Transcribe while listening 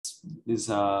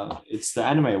it's the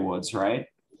Anime Awards, right?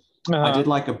 I did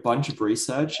like a bunch of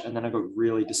research and then I got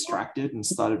really distracted and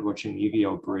started watching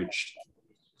Yu-Gi-Oh! Abridged.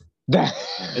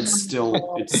 It's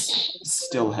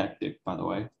still hectic, by the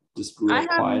way. Just real I have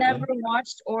quietly. never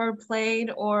watched or played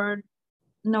or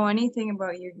know anything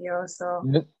about Yu-Gi-Oh! So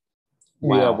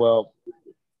Wow. Yeah, well,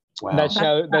 Wow.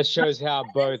 that shows how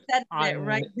both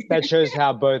that shows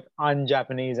how both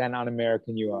un-Japanese and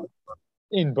un-American you are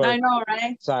in both I know,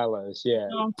 right? silos. Yeah,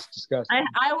 it's disgusting.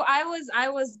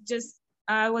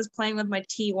 I was playing with my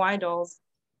TY dolls.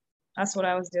 That's what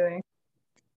I was doing.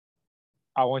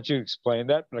 I want you to explain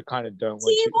that, but I kind of don't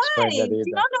want you to explain that either. Do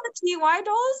you not know the TY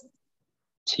dolls?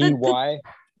 TY?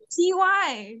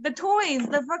 TY, the toys,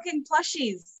 the fucking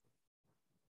plushies.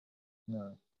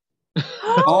 No.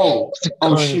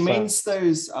 She means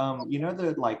those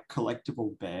the like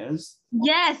collectible bears.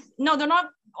 Yes. No, they're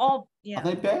not all. Yeah. Are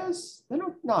they bears? They're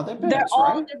not. No, they're bears. They're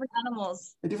all right? different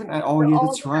animals. They're different.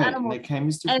 That's right. Animals. And they came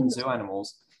as different zoo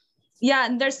animals. Yeah,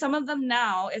 and there's some of them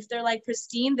now. If they're like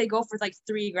pristine, they go for like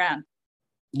 $3,000.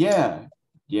 Yeah.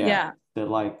 They're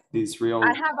like these real.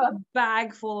 I have a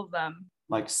bag full of them.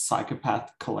 Like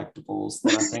psychopath collectibles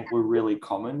that I think were really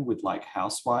common with like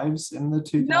housewives in the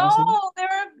 2000s. No,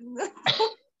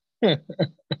 they're.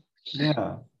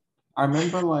 Yeah, I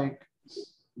remember I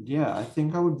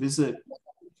think I would visit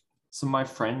some of my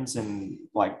friends in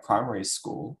like primary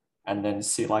school and then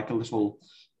see like a little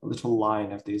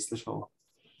line of these little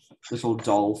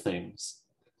doll things.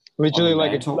 Literally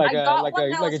like a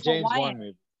James Bond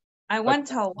movie. I went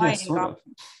to Hawaii and got.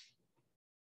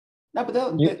 No, but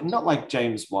they're not like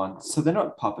James Bond, so they're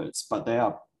not puppets, but they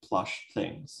are plush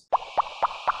things.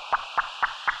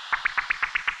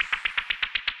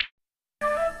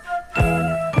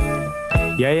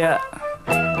 Yeah.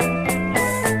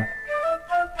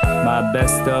 My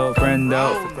besto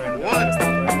friendo.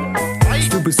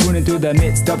 Stupid swooning through the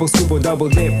midst, double scoop or double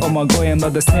dip. Oh my goyim,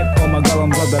 love the snip, oh my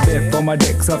golems, love the bip. Oh my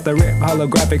dicks off the rip,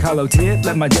 holographic, hollow tip.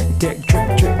 Let my dick trick.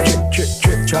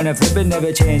 Tryna flip it,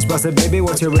 never change. Boss a baby,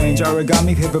 what's your range?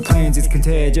 Origami, paper planes, it's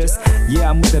contagious. Yeah,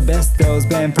 I'm with the bestos,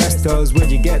 band prestos.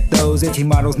 Where'd you get those? Itchy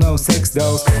models, no sex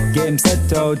those. Game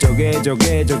seto, joge.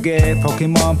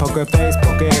 Pokemon, poker face,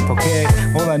 poke.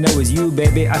 All I know is you,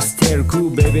 baby. Ashiteru cool,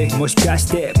 baby.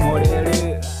 Moshikashite,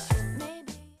 moreru.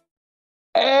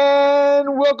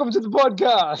 And welcome to the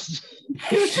podcast.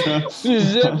 This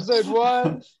is episode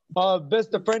 1 of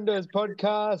Best of Friendo's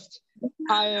podcast.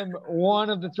 I am one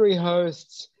of the 3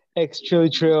 hosts,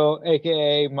 xTRILL,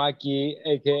 aka Mikey,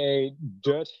 aka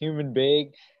Dirt Human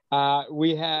Being.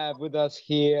 We have with us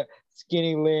here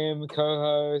Skimmo Lim,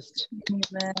 co-host.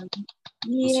 What's up,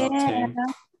 team?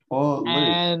 Or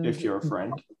Luke, if you're a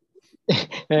friend.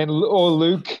 Or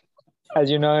Luke, as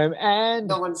you know him. And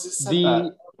no one's just said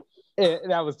that.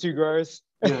 That was too gross.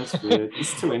 Yeah, that's weird.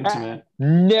 It's too intimate.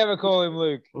 Never call him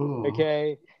Luke. Ooh.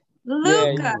 Okay?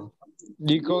 Luca. Yeah,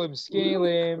 you call him Skinny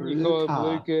Lim, you call him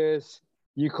Lucas,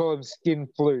 you call him Skin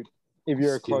Flute if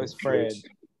you're a close friend.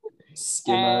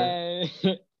 Skimmo.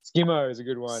 Skimmo is a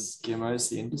good one. Skimmo is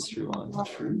the industry one.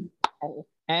 True.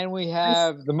 And we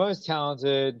have the most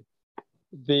talented,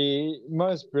 the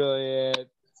most brilliant,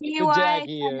 the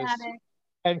jaggiest,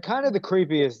 and kind of the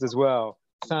creepiest as well.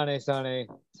 Sané.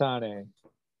 I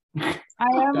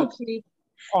am a creep.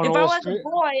 If I was a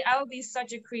boy, I would be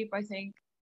such a creep, I think.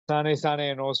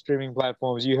 Sané on all streaming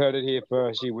platforms. You heard it here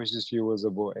first. She wishes she was a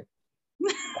boy.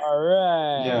 All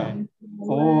right. Yeah.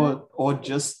 Or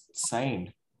just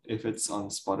sane if it's on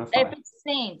Spotify. If it's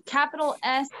sane. Capital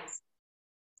S.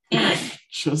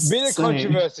 Just bit of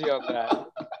controversy on that.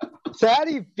 So how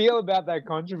do you feel about that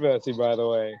controversy, by the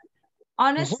way?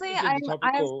 Honestly,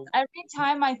 every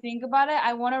time I think about it,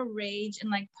 I want to rage and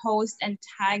like post and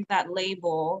tag that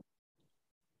label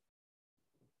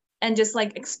and just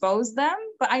like expose them.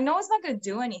 But I know it's not going to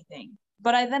do anything.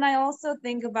 But then I also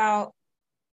think about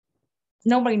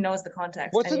nobody knows the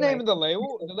context. What's the name of the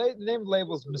label? The name of the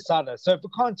label is Masada. So for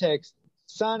context,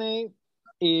 Sané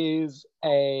is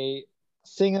a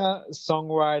singer,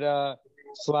 songwriter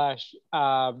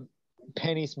 /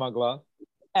 penny smuggler.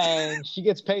 And she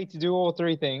gets paid to do all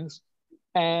 3 things.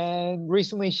 And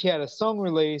recently she had a song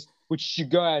released, which you should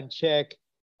go out and check,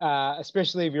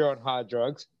 especially if you're on hard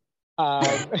drugs.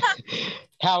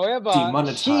 However,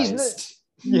 demonetized.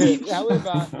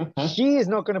 However, she is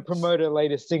not going to promote her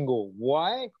latest single.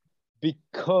 Why?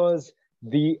 Because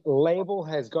the label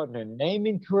has gotten her name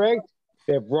incorrect.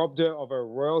 They've robbed her of her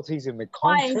royalties in the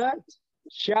contract.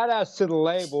 Shout outs to the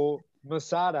label,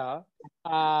 Masada.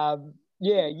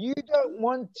 Yeah, you don't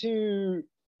want to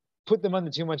put them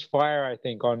under too much fire, I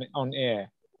think, on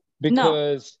air.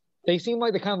 Because they seem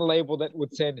like the kind of label that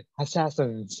would send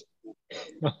assassins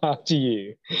Up to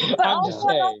you. But I'm just also,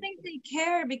 I don't saying. think they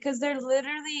care because they're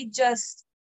literally just.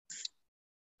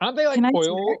 Aren't they like Can I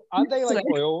oil? swear? Aren't they like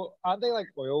Swear. oil? Aren't they like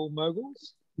oil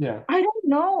moguls? Yeah. I don't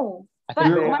know. I But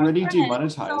think You're they my are. already friend,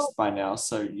 demonetized so- by now,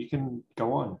 so you can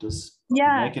go on. Just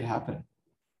Yeah. make it happen.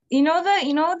 You know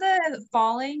the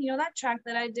falling, that track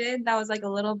that I did that was like a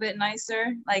little bit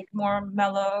nicer, like more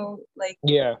mellow, like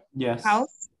Yeah. Yes.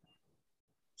 house.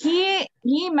 He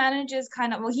manages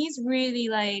kind of, well, he's really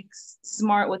like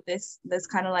smart with this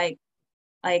kind of like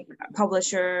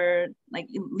publisher, like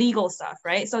legal stuff,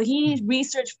 right? So he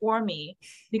researched for me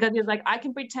because he was like, I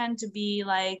can pretend to be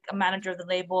like a manager of the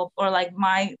label or like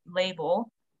my label,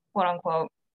 quote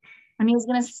unquote. And he was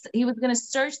gonna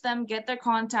search them, get their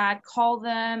contact, call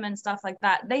them and stuff like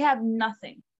that. They have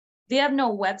nothing. They have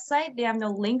no website, they have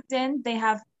no LinkedIn, they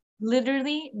have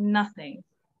literally nothing.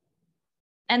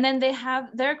 And then they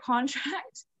have their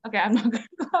contract. Okay, I'm not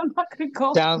gonna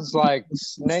go. Sounds like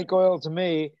snake oil to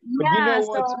me. But you know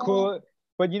what's cool?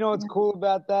 But you know what's cool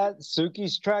about that?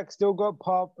 Suki's track still got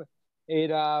pop. It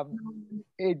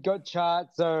got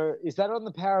charts. So is that on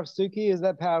the power of Suki? Is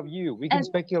that power of you? We can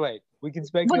speculate. We can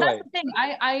speculate. But that's the thing.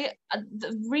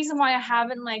 The reason why I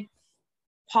haven't like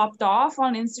popped off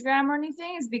on Instagram or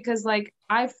anything is because like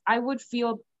I would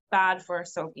feel bad for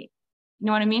Soki. You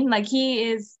know what I mean? Like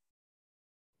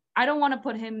I don't want to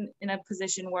put him in a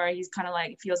position where he's kind of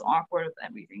like feels awkward with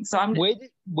everything. So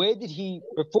where did he,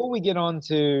 before we get on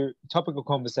to topical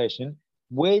conversation,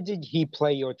 where did he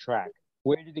play your track?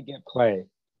 Where did it get played?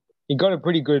 He got a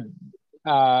pretty good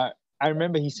I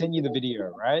remember he sent you the video,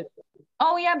 right?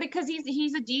 Oh yeah, because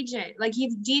he's a DJ. Like he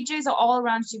DJs all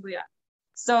around Shibuya.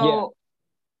 So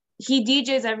he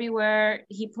DJs everywhere.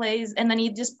 He plays, and then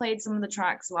he just played some of the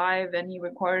tracks live and he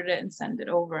recorded it and sent it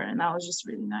over, and that was just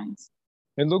really nice.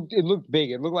 It looked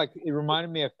big. It looked like it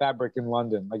reminded me of Fabric in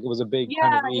London. Like it was a big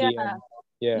kind of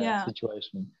EDM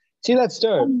situation. See, that's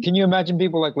dope. Can you imagine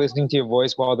people like listening to your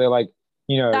voice while they're like,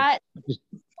 while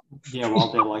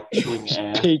they're like chewing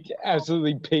air,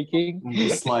 absolutely peaking, and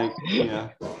just like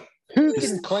who just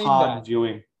can claim hard that?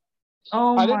 viewing.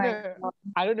 Oh I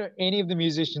don't know any of the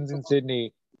musicians in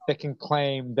Sydney that can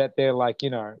claim that they're like,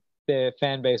 their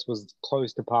fan base was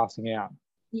close to passing out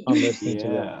on listening to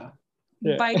them.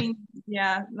 Biting,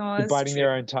 biting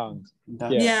their own tongues.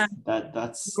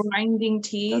 That's grinding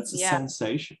teeth. That's a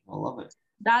sensation. I love it.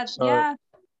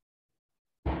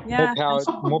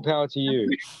 More power to you.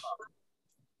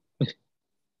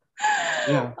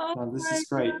 This is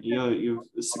great. You've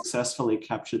successfully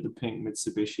captured the pink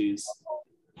Mitsubishi's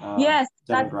yes,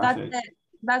 demographic. that's it.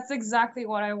 That's exactly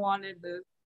what I wanted, Luke.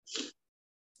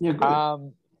 Yeah,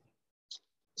 good.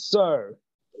 So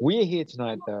we're here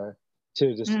tonight though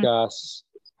to discuss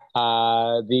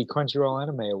the CrunchyRoll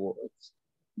Anime Awards.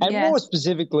 And more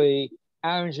specifically,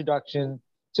 our introduction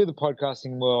to the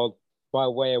podcasting world by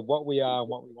way of what we are and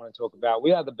what we want to talk about.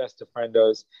 We are the Best of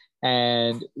Friendos,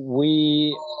 and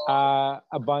we are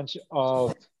a bunch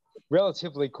of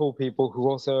relatively cool people who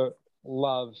also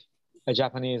love a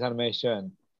Japanese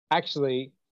animation.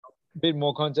 Actually, a bit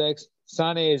more context,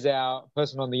 Sané is our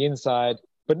person on the inside,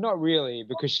 but not really,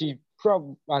 because she I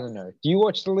don't know. Do you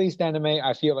watch the least anime?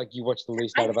 I feel like you watch the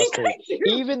least out of us three.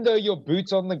 Even though your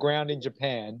boots on the ground in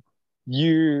Japan,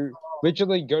 you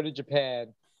literally go to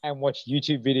Japan and watch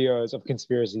YouTube videos of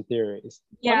conspiracy theories.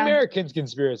 Americans'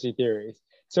 conspiracy theories.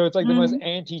 So it's like the most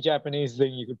anti-Japanese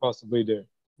thing you could possibly do.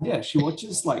 Yeah, she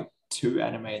watches like 2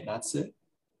 anime and that's it.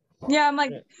 Yeah, I'm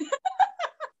like,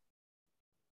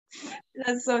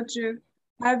 that's so true.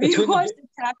 Have you watched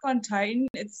Attack on Titan?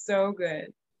 It's so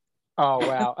good. Oh,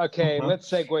 wow. Okay, let's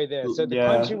segue there. So the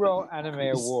CrunchyRoll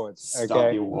Anime Awards. Start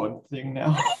the award thing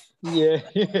now. We're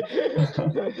just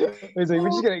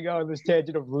going to go on this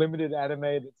tangent of limited anime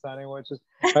that Sunny watches.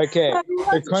 Okay,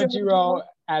 the CrunchyRoll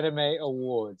Anime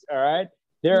Awards, all right?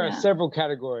 There are several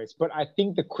categories, but I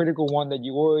think the critical one that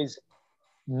you always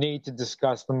need to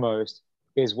discuss the most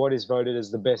is what is voted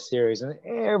as the best series. And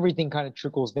everything kind of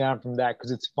trickles down from that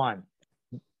because it's fun.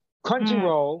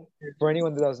 CrunchyRoll, for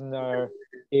anyone that doesn't know,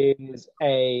 is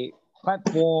a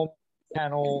platform,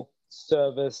 channel,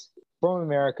 service from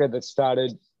America that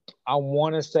started, I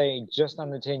want to say, just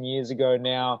under 10 years ago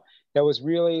now. That was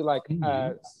really like,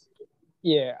 I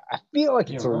feel like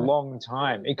it's a long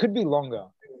time. It could be longer.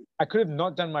 I could have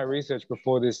not done my research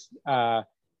before this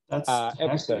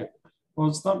episode. Well,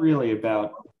 it's not really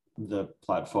about the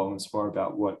platform. It's more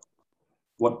about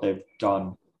what they've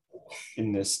done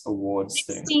in this awards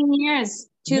thing. 16 years,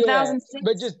 2006. Yeah,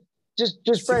 but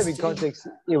just framing context,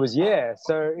 it was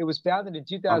so it was founded in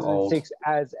 2006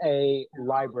 as a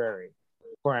library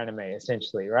for anime,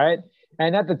 essentially, right?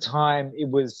 And at the time, it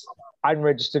was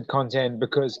unregistered content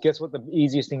because guess what the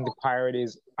easiest thing to pirate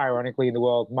is, ironically, in the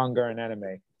world? Manga and anime,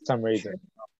 for some reason.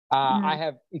 I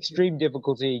have extreme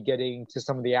difficulty getting to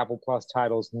some of the Apple Plus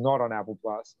titles not on Apple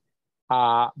Plus.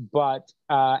 But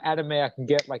anime I can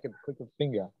get like at the click of a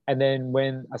finger. And then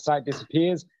when a site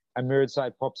disappears, a mirrored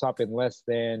site pops up in less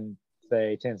than,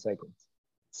 say, 10 seconds.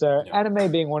 So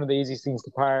anime being one of the easiest things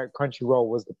to pirate, Crunchyroll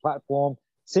was the platform.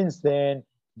 Since then,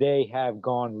 they have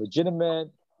gone legitimate.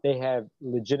 They have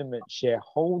legitimate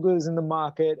shareholders in the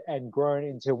market and grown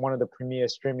into one of the premier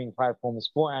streaming platforms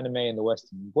for anime in the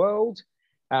Western world,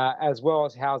 as well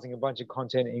as housing a bunch of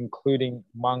content, including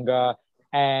manga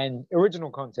and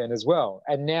original content as well.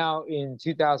 And now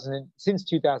since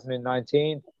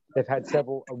 2019, they've had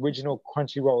several original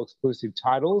Crunchyroll exclusive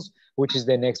titles, which is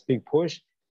their next big push,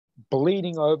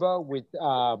 bleeding over with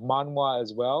manhwa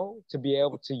as well, to be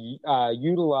able to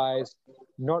utilize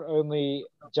not only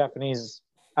Japanese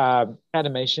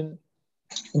animation,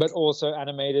 but also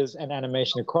animators and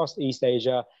animation across East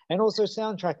Asia, and also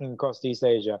soundtracking across East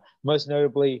Asia, most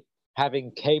notably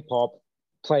having K-pop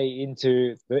play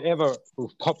into the ever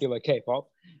popular K-pop,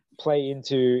 play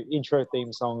into intro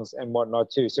theme songs and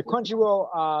whatnot too. So Crunchyroll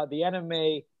are the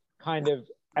anime kind of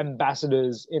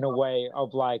ambassadors in a way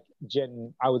of like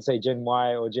I would say Gen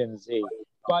Y or Gen Z.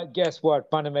 But guess what?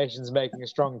 Funimation's making a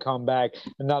strong comeback.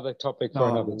 Another topic for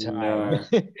another time.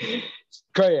 No.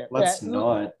 Great. Let's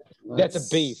not. That's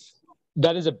a beef.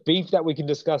 That is a beef that we can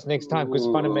discuss next time because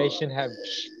Funimation have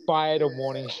fired a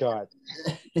warning shot.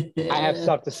 I have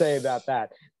stuff to say about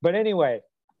that. But anyway,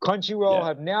 Crunchyroll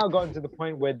have now gotten to the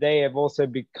point where they have also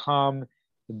become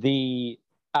the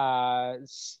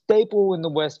staple in the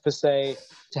West, per se,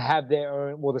 to have their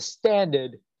own, well, the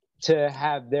standard to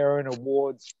have their own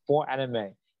awards for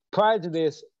anime. Prior to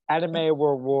this, anime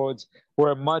awards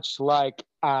were much like,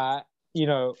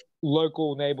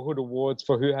 local neighborhood awards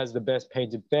for who has the best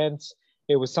painted fence.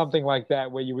 It was something like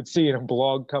that where you would see in a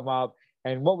blog come up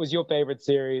and what was your favorite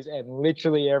series? And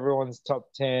literally everyone's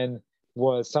top 10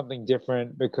 was something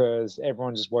different because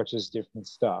everyone just watches different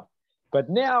stuff. But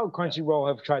now Crunchyroll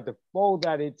have tried to fold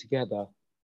that together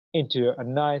into a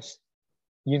nice,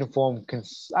 uniform,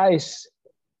 concise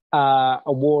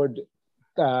award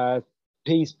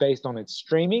piece based on its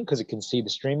streaming, because it can see the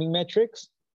streaming metrics,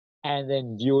 and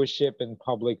then viewership and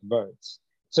public votes.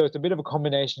 So it's a bit of a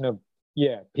combination of,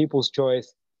 People's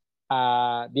Choice,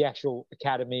 the actual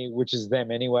Academy, which is them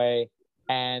anyway,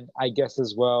 and I guess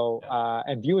as well,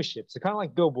 and viewership. So kind of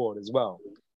like Billboard as well,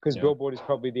 because Billboard is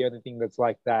probably the only thing that's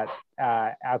like that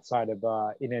outside of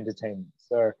in entertainment.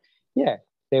 So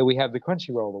there we have the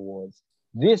Crunchyroll Awards.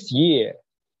 This year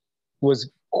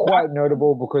was quite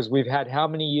notable because we've had how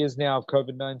many years now of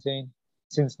COVID-19?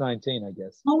 Since 19, I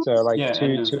guess. So like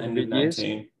two end of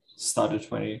 19, years. Started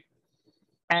 20.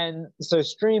 And so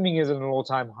streaming is at an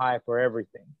all-time high for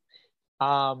everything.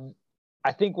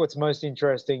 I think what's most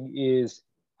interesting is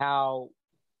how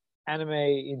anime,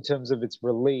 in terms of its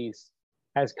release,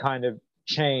 has kind of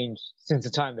changed since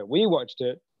the time that we watched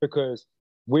it, because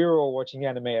we were all watching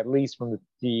anime at least from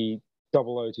the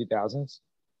 2000s.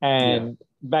 And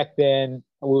back then,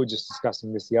 we were just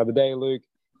discussing this the other day, Luke,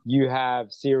 you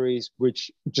have series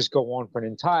which just go on for an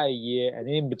entire year, and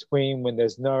in between, when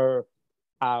there's no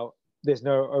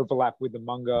overlap with the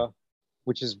manga,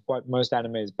 which is what most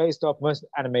anime is based off. Most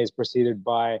anime is preceded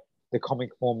by the comic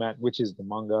format, which is the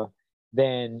manga.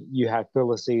 Then you have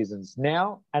filler seasons.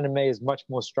 Now, anime is much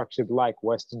more structured like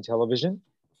Western television,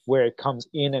 where it comes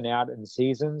in and out in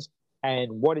seasons.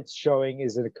 And what it's showing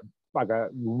is a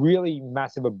really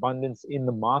massive abundance in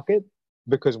the market,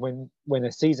 because when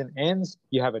a season ends,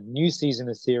 you have a new season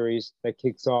of series that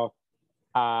kicks off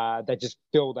that just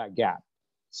fill that gap.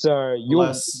 So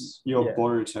unless you're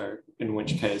Boruto, in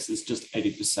which case it's just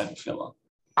 80% filler.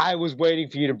 I was waiting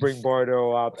for you to bring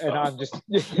Boruto up, and I'm just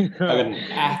I have an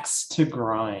axe to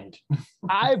grind.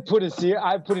 I put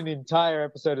an entire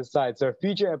episode aside, so a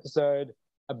future episode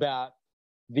about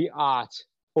the art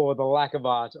or the lack of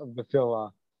art of the filler,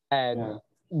 and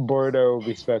Boruto will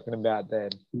be spoken about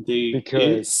then. Because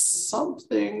It's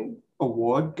Something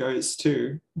award goes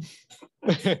to.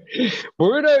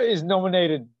 Boruto is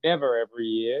nominated never every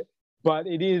year, but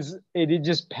it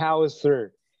just powers through.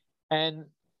 And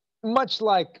much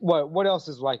like what else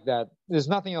is like that? There's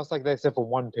nothing else like that except for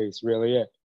One Piece, really.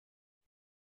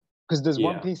 Because does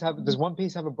One Piece have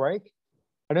a break?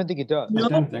 I don't think it does. I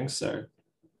don't think so.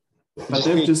 But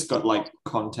they've just got like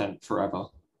content forever.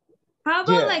 How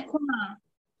about like Kona?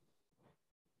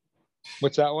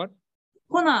 What's that one?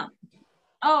 Kona.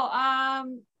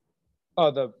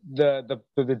 Oh, the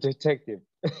detective.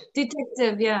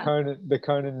 Detective, yeah.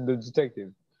 Conan the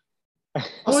detective.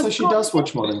 Oh, so she does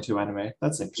watch more than 2 anime.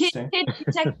 That's interesting. Kid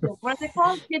Detective. What's it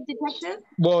called? Kid Detective?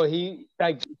 Well,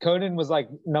 Conan was like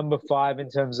number 5 in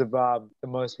terms of the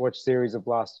most watched series of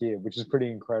last year, which is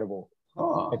pretty incredible.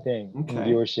 Oh, I think in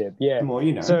okay. viewership. Yeah. The more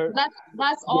you know. So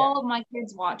That's all of my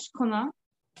kids watch. Kuna.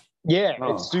 yeah,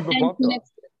 Oh. it's super And popular.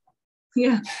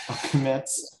 Yeah.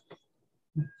 Commits.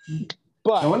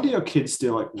 But No wonder your kids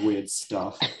do like weird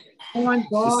stuff. Oh my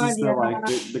god.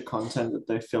 This is the content that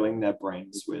they're filling their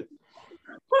brains with.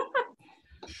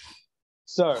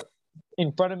 so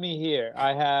in front of me here,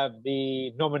 I have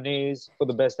the nominees for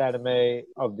the best anime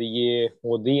of the year,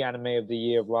 or the anime of the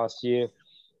year of last year.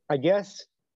 I guess.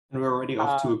 And we're already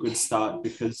off to a good start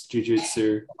because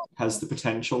Jujutsu has the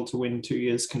potential to win 2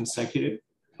 years consecutive.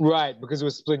 Right, because it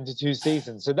was split into 2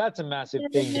 seasons. So that's a massive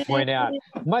thing to point out.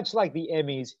 Much like the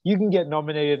Emmys, you can get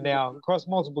nominated now across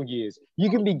multiple years. You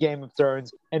can be Game of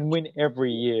Thrones and win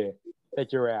every year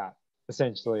that you're out,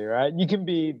 essentially, right? You can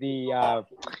be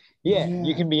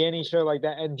you can be any show like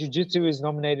that. And Jujutsu is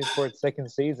nominated for its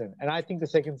 2nd season. And I think the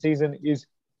 2nd season is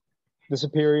the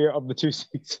superior of the 2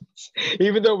 seasons.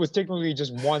 Even though it was technically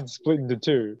just 1 split into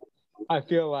 2, I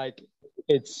feel like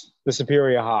it's the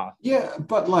superior half. Yeah,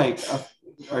 but like,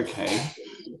 okay,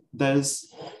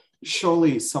 there's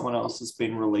surely someone else has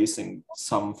been releasing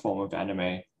some form of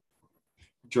anime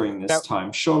during this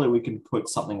time. Surely we can put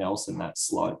something else in that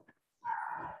slot,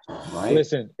 right?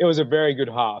 Listen, it was a very good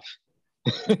half.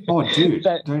 Oh, dude,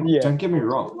 don't get me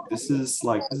wrong. This is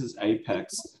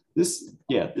apex. This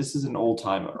is an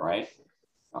all-timer, right?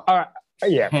 All right,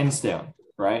 yeah, hands down,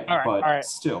 right? All right.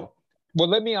 Still. Well,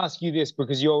 let me ask you this,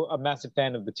 because you're a massive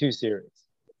fan of the 2 series.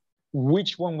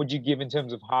 Which one would you give in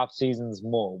terms of half seasons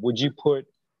more? Would you put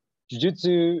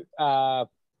Jujutsu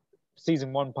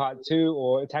season 1 part 2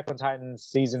 or Attack on Titan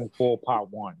season 4 part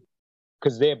 1?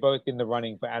 Because they're both in the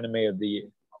running for anime of the year.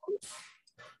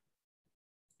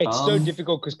 It's so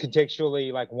difficult because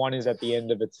contextually, like, one is at the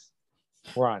end of its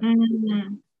run.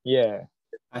 Mm-hmm. Yeah.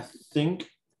 I think,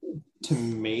 to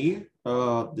me,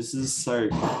 this is so...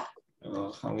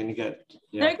 I'm gonna get.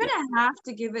 Yeah. They're gonna have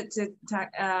to give it to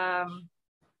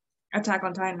Attack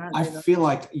on Titan. I feel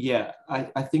like,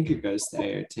 I think it goes to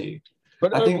AOT.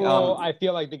 But overall, I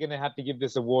feel like they're gonna have to give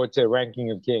this award to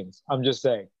Ranking of Kings. I'm just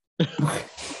saying.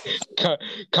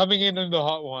 Coming in on the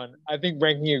hot one, I think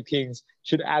Ranking of Kings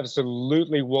should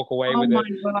absolutely walk away with it. Oh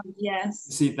my god, yes.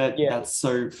 See that's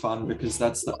so fun because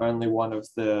that's the only one of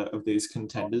these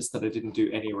contenders that I didn't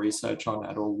do any research on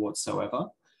at all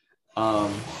whatsoever.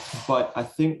 But I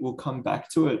think we'll come back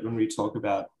to it when we talk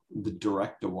about the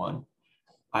director one.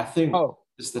 I think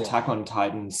just the Attack on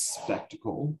Titan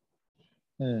spectacle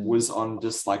was on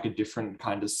just like a different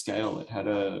kind of scale. It had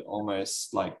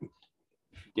almost like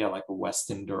a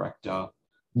Western director,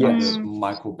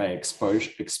 Michael Bay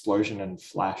explosion and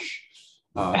flash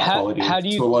quality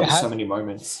to so many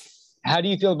moments. How do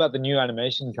you feel about the new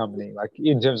animation company, like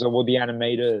in terms of all the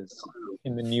animators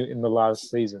in the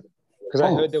last season? Because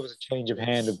I heard there was a change of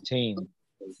hand of team.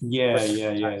 Yeah.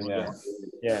 It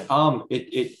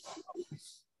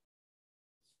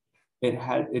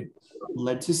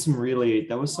led to some really.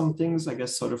 There was some things, I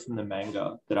guess, sort of from the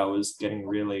manga that I was getting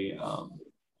really.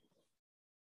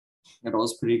 That I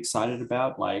was pretty excited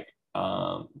about. Like,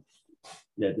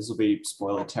 this will be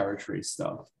spoiler territory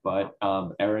stuff. But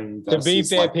Eren versus. To be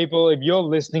fair, people, if you're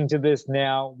listening to this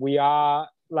now, we are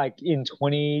like in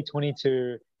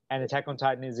 2022. And Attack on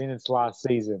Titan is in its last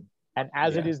season. And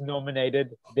as it is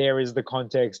nominated, there is the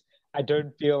context. I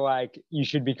don't feel like you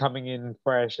should be coming in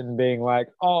fresh and being like,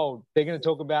 oh, they're going to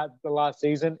talk about the last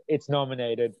season. It's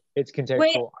nominated. It's contextual.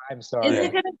 Wait, I'm sorry.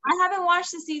 I haven't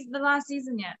watched the last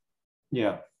season yet.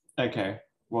 Yeah. Okay.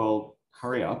 Well,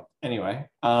 hurry up. Anyway.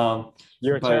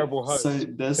 You're a terrible host. So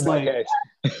there's like,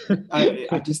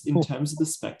 I just, in terms of the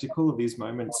spectacle of these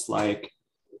moments, like,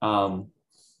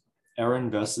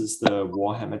 Eren versus the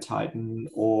Warhammer Titan,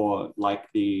 or like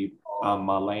the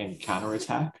Marleyan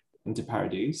counterattack into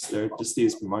Paradise. There are just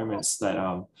these moments that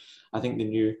I think the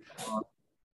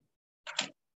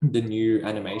new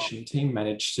animation team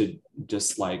managed to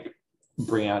just like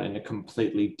bring out in a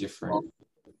completely different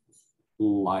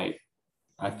light.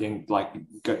 I think like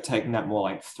taking that more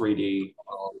like 3D-ish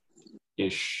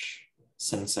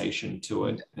sensation to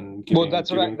it and giving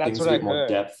things a bit more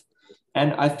depth.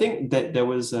 And I think that there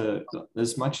was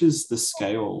as much as the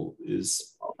scale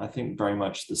is, I think, very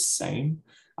much the same,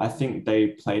 I think they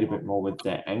played a bit more with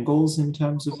their angles in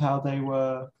terms of how they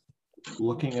were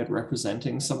looking at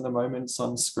representing some of the moments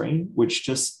on screen, which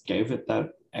just gave it that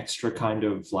extra kind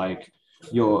of like,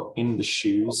 you're in the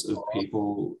shoes of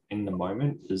people in the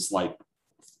moment. There's like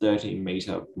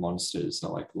 30-meter monsters.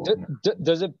 Are like,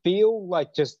 does it feel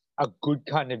like just a good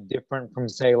kind of different from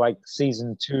say like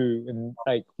season 2, and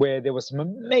like where there was some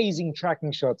amazing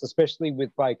tracking shots, especially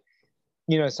with like,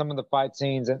 you know, some of the fight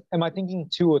scenes. And am I thinking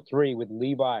 2 or 3 with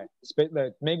Levi?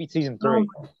 Maybe season 3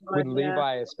 with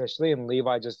Levi especially, and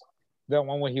Levi just that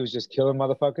one where he was just killing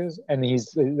motherfuckers, and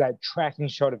he's that tracking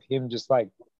shot of him just like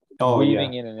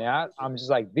weaving in and out. I'm just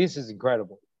like, this is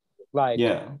incredible. Like,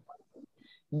 yeah,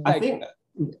 like, I think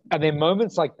are there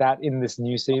moments like that in this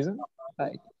new season?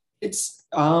 Like, it's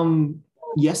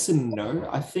yes and no.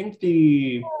 I think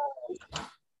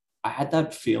I had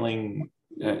that feeling.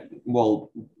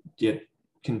 Well, yeah,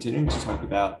 continuing to talk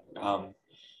about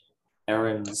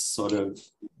Aaron's sort of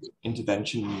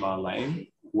intervention in Malay,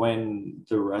 when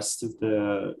the rest of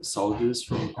the soldiers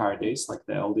from Paradise, like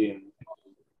the Eldian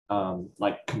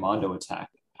like commando attack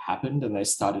happened, and they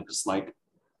started just like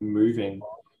moving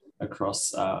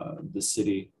across the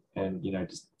city and, you know,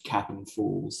 just capping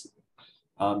fools.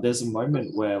 There's a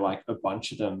moment where like a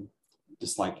bunch of them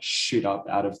just like shoot up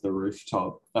out of the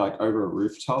rooftop, like over a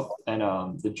rooftop, and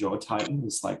the Jaw Titan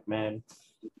is like, man,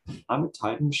 I'm a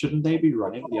Titan, shouldn't they be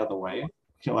running the other way?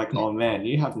 You're like, oh man,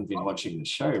 you haven't been watching the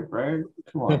show, bro.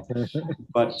 Come on.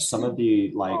 But some of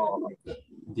the like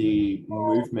the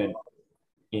movement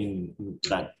in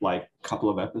that like couple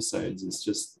of episodes is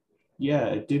just, yeah,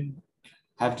 it did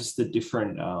have just a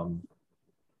different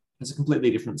it's a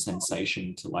completely different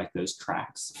sensation to like those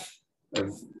tracks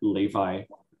of Levi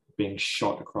being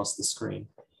shot across the screen.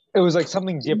 it was like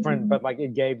something different, but like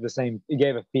it gave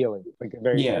a feeling, like a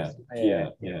very Yeah.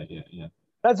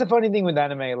 That's the funny thing with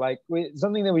anime. Like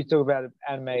something that we talk about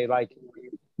anime, like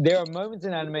there are moments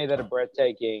in anime that are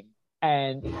breathtaking,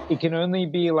 and it can only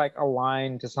be like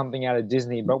aligned to something out of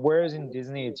Disney. But whereas in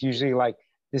Disney, it's usually like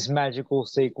this magical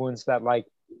sequence that like,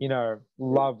 you know,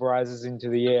 love rises into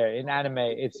the air. In anime,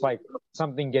 it's like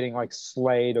something getting like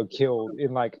slayed or killed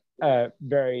in like a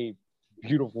very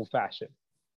beautiful fashion.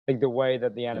 Like the way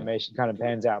that the animation kind of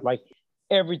pans out. Like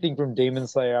everything from Demon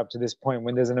Slayer up to this point,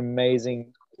 when there's an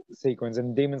amazing sequence.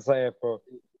 And Demon Slayer, for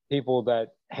people that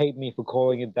hate me for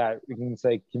calling it that, we can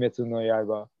say Kimetsu no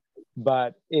Yaiba.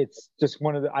 But it's just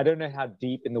one of the, I don't know how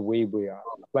deep in the weeb we are.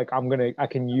 Like I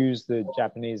can use the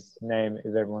Japanese name if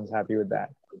everyone's happy with that.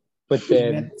 But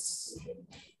then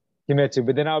Kimetsu,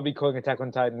 but then I'll be calling Attack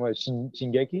on Titan what,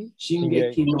 Shingeki?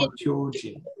 Shingeki no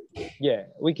Kyojin. Yeah,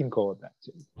 we can call it that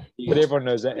too. But everyone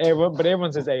knows that.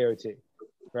 Everyone says AOT,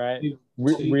 right?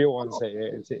 Real ones say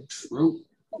AOT. True.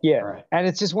 Yeah, right. And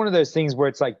it's just one of those things where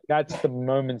it's like that's the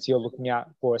moments you're looking out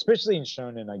for, especially in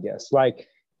shonen, I guess. Like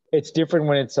it's different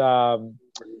when it's man,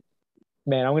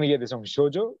 I'm gonna get this wrong.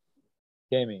 Shoujo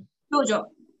gaming. Shoujo.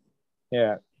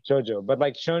 Yeah, shoujo. But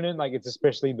like shonen, like it's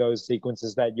especially those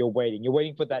sequences that you're waiting. You're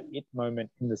waiting for that it moment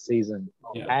in the season.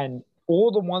 Yeah. And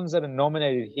all the ones that are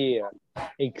nominated here,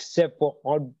 except for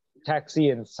Odd Taxi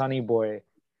and Sunny Boy,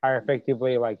 are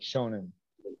effectively like shonen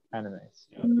animes.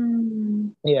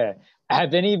 Yeah.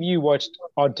 Have any of you watched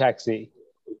Odd Taxi?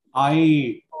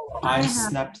 I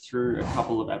snapped through a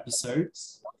couple of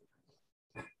episodes.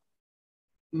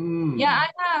 Yeah, I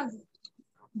have.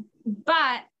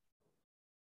 But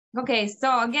okay,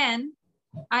 so again,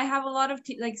 I have a lot of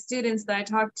like students that I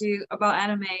talk to about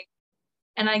anime,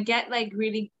 and I get like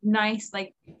really nice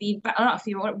like feedback, not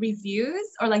feedback, reviews,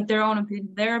 or like their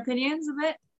opinions of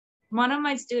it. One of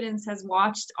my students has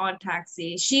watched Odd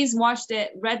Taxi. She's watched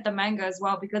it, read the manga as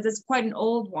well, because it's quite an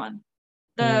old one.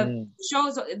 The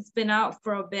show's it's been out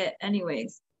for a bit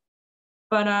anyways.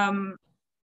 But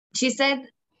she said,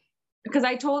 because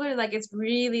I told her like it's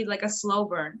really like a slow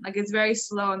burn, like it's very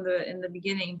slow in the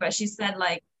beginning, but she said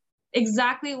like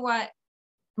exactly what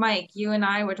Mike, you and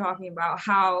I were talking about,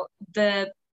 how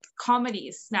the comedy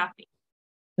is snappy.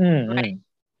 Right?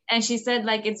 And she said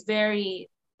like it's very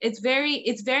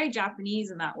Japanese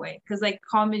in that way, because like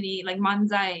comedy, like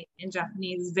manzai in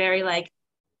Japanese is very like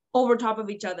over top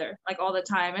of each other like all the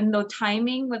time, and the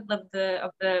timing with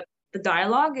the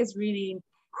dialogue is really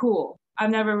cool. I've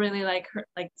never really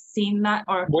seen that.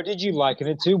 Or what did you liken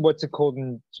it to? What's it called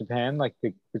in Japan? Like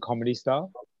the comedy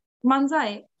style?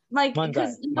 Manzai. Like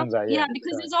manzai,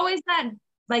 because there's always that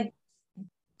like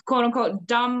quote unquote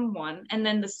dumb one, and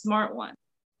then the smart one.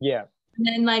 Yeah. And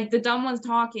then like the dumb one's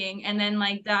talking, and then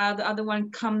like the other one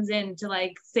comes in to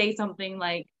like say something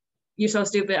like, "You're so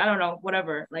stupid." I don't know,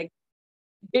 whatever. Like,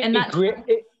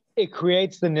 it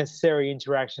creates the necessary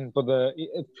interaction for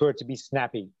it to be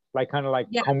snappy, like kind of like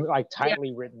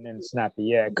tightly written and snappy.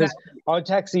 Yeah, because Odd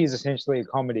Taxi is essentially a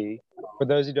comedy. For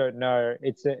those who don't know,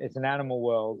 it's an animal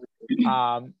world.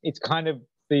 It's kind of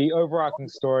the overarching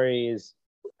story is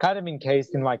kind of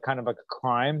encased in like kind of like a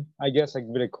crime, I guess, like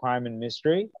a bit of crime and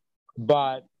mystery.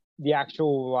 But the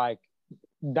actual like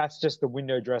that's just the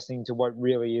window dressing to what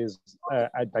really is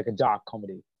like a dark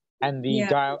comedy. And the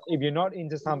if you're not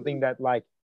into something that like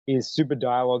is super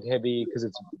dialogue heavy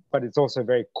but it's also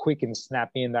very quick and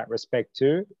snappy in that respect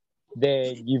too,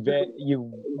 then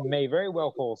you may very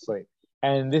well fall asleep.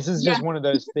 And this is just one of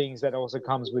those things that also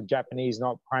comes with Japanese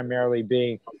not primarily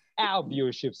being our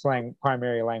viewership's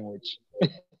primary language.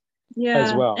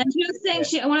 As well. And she was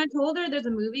saying when I told her there's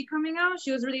a movie coming out,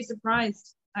 she was really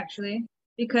surprised actually,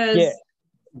 because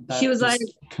she was like,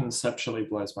 conceptually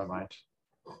blows my mind.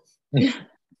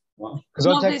 Because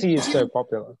Otaku is so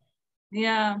popular.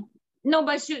 Yeah. No,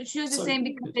 but she was just saying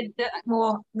because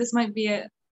this might be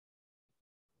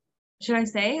should I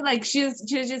say? Like she was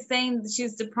just saying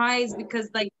she's surprised because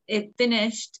like it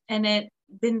finished and it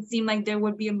didn't seem like there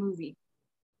would be a movie.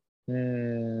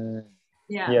 Yep.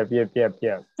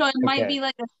 So it might be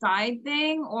like a side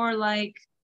thing or like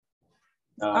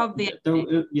they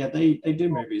do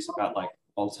movies about like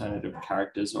alternative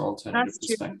characters or alternative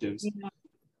perspectives.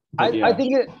 I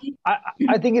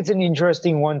think it's an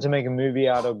interesting one to make a movie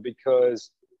out of because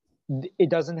it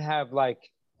doesn't have like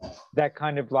that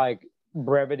kind of like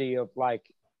brevity of like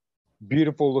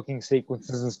beautiful looking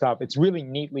sequences and stuff. It's really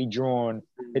neatly drawn.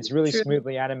 It's really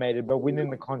smoothly animated, but within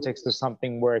the context of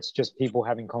something where it's just people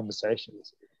having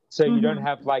conversations. So you don't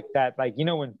have like that, like, you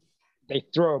know, when they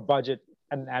throw a budget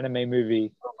at an anime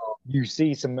movie, you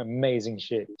see some amazing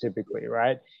shit typically,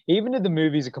 right? Even if the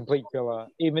movie's a complete filler,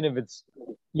 even if it's,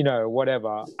 you know,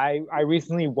 whatever. I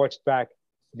recently watched back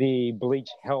the Bleach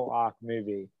Hell Arc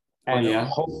movie, and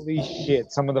holy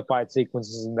shit, some of the fight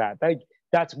sequences in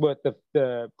that's worth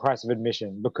the price of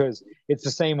admission because it's the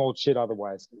same old shit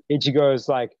otherwise. Ichigo's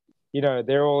like, you know,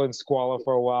 they're all in squalor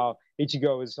for a while.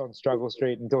 Ichigo is on struggle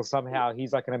street until somehow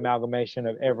he's like an amalgamation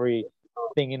of everything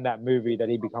in that movie that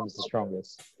he becomes the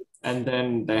strongest. And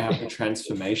then they have the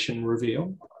transformation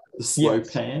reveal, the slow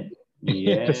pan.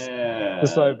 Yeah, the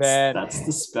slow pan. That's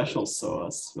the special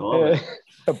sauce.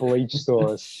 The bleach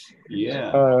sauce.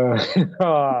 Yeah.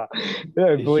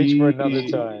 Bleach for another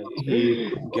time.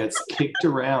 He gets kicked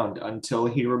around until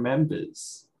he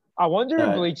remembers. I wonder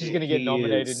if Bleach is going to get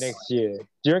nominated next year.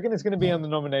 Do you reckon it's going to be on the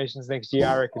nominations next year?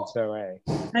 I reckon so, eh?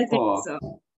 I think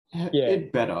so. Yeah.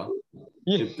 It better.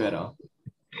 It better.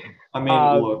 I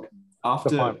mean, look,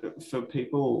 for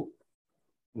people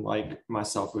like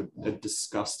myself, a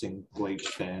disgusting Bleach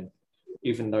fan,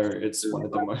 even though it's one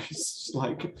of the most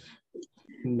like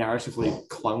narratively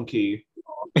clunky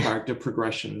character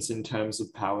progressions in terms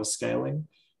of power scaling,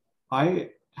 I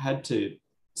had to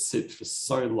sit for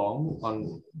so long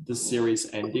on the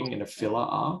series ending in a filler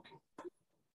arc.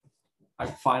 I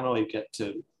finally get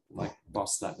to like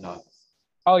bust that nut.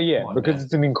 Oh yeah, because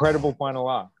it's an incredible final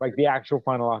arc. Like the actual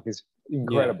final arc is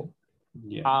incredible.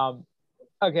 Yeah.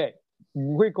 Okay,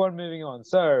 quick one moving on.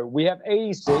 So we have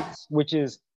 86, which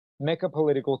is mecha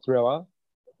political thriller.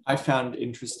 I found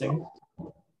interesting.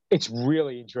 It's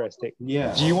really interesting.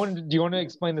 Yeah. Do you want to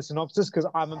explain the synopsis? Because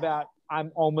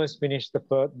I'm almost finished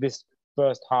this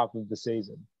first half of the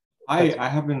season. I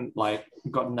haven't like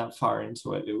gotten that far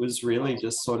into it. It was really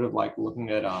just sort of like looking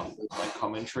at like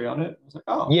commentary on it. I was like,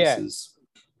 oh,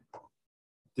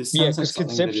 this sounds like something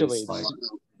conceptually, that is like,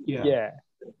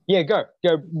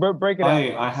 go break it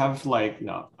out.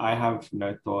 I have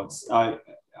no thoughts. I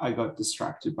got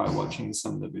distracted by watching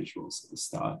some of the visuals at the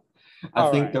start. I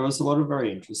think there was a lot of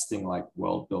very interesting like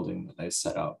world building that they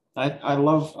set up. I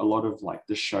love a lot of like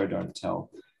the show don't tell.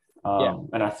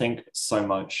 And I think so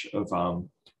much of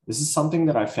this is something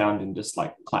that I found in just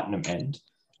like Platinum End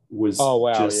was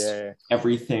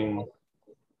everything,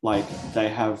 like they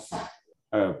have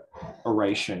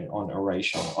oration on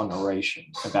oration on oration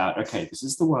about, okay, this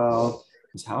is the world,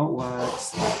 this is how it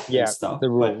works, and stuff. The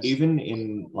rules. But even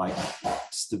in like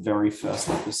just the very first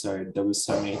episode, there was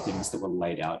so many things that were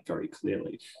laid out very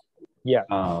clearly.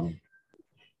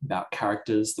 About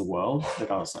characters, the world, that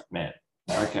I was like, man,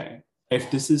 okay, if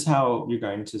this is how you're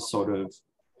going to sort of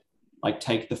like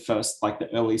take the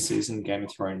early season Game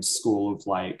of Thrones school of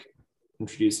like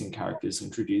introducing characters,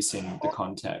 introducing the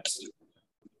context.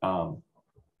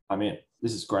 I mean,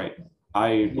 this is great.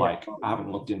 I haven't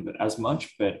looked into it as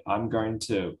much, but I'm going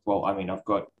to, I've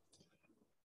got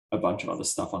a bunch of other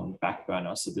stuff on the back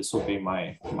burner. So this will be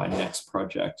my next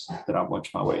project that I'll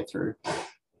watch my way through.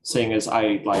 Seeing as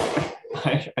I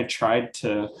tried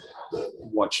to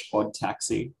watch Odd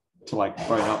Taxi to like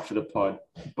bone up for the pod,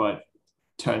 but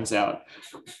turns out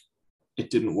it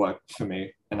didn't work for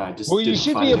me, and I just you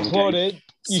should be applauded.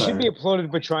 You should be applauded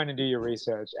for trying to do your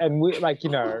research, and we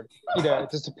to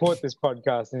support this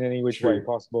podcast in any which way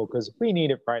possible because we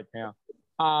need it right now.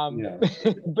 Yeah.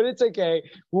 But it's okay.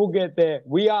 We'll get there.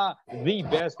 We are the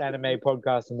best anime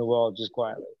podcast in the world, just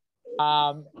quietly.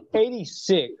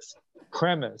 86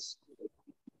 premise.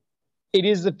 It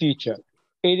is the future.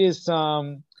 It is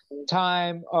some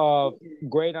time of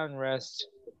great unrest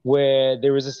where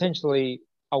there is essentially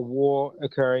a war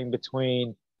occurring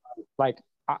between, like,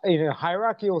 in a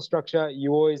hierarchical structure,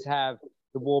 you always have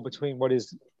the war between what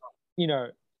is,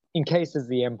 in cases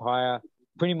the Empire,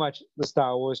 pretty much the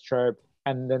Star Wars trope,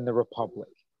 and then the Republic.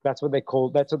 That's what they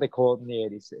call it in the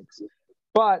 86.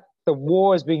 But the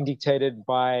war is being dictated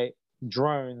by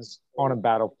drones on a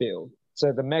battlefield.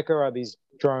 So the mecha are these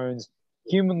drones,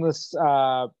 humanless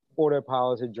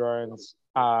autopiloted drones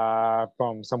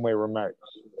from somewhere remote.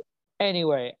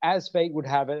 Anyway, as fate would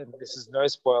have it, and this is no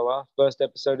spoiler, first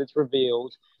episode it's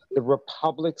revealed, the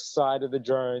Republic side of the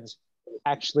drones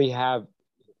actually have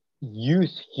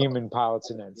youth human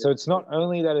pilots in it. So it's not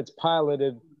only that it's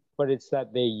piloted, but it's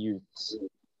that they're youths.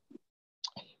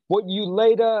 What you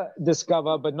later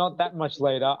discover, but not that much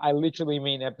later, I literally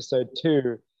mean episode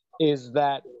 2, is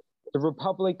that the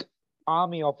Republic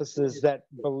army officers that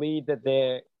believe that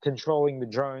they're controlling the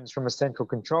drones from a central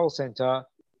control center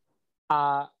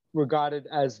are regarded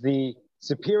as the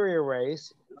superior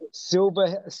race,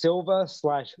 silver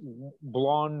 /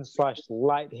 blonde /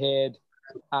 light-haired,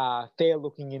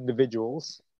 fair-looking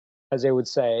individuals, as they would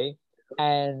say,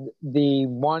 and the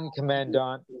one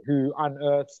commandant who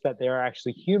unearths that there are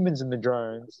actually humans in the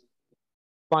drones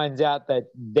finds out that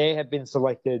they have been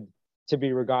selected to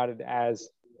be regarded as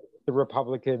the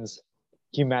Republicans'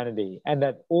 humanity, and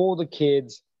that all the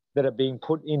kids that are being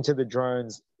put into the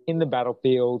drones in the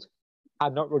battlefield are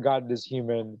not regarded as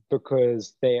human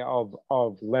because they are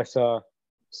of lesser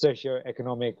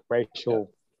socioeconomic,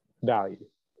 racial value,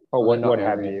 or what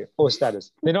have you, or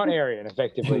status. They're not Aryan,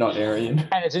 effectively. Not Aryan.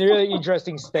 And it's a really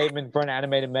interesting statement for an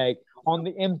anime to make. On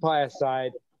the Empire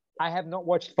side, I have not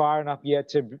watched far enough yet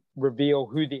to reveal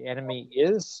who the enemy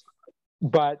is.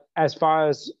 But as far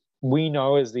as we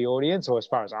know as the audience, or as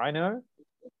far as I know,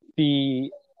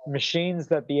 the machines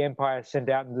that the Empire sent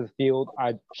out into the field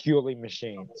are purely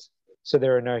machines. So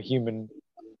there are no human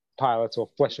pilots or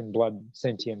flesh and blood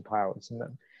sentient pilots in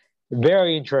them.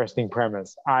 Very interesting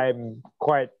premise. I'm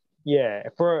quite,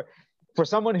 for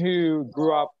someone who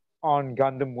grew up on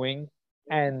Gundam Wing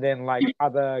and then like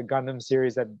other Gundam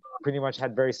series that pretty much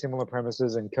had very similar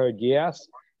premises and Code Geass,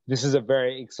 this is a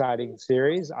very exciting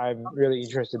series. I'm really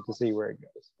interested to see where it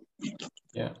goes.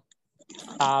 Yeah.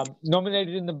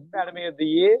 Nominated in the Anime of the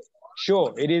Year?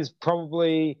 Sure, it is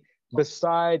probably,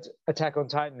 besides Attack on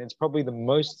Titan, it's probably the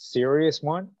most serious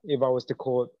one, if I was to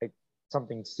call it like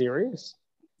something serious.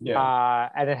 Yeah.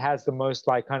 And it has the most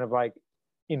like kind of like,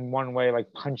 in one way,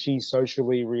 like punchy,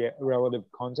 socially relative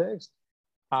context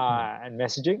and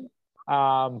messaging.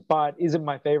 But is it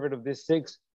my favorite of this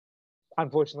 6?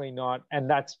 Unfortunately not. And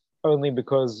that's only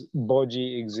because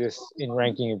Boji exists in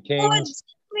Ranking of Kings.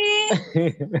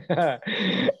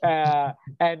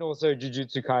 And also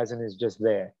Jujutsu Kaisen is just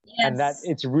there. Yes. And that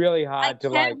it's really hard to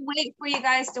like. I can't wait for you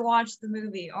guys to watch the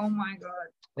movie. Oh my god.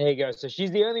 There you go. So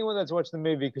she's the only one that's watched the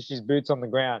movie because she's boots on the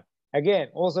ground. Again,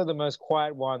 also the most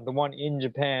quiet one, the one in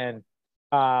Japan.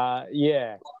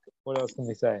 Yeah. What else can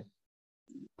we say?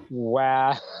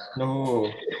 Wow.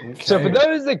 No. Okay. So for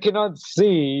those that cannot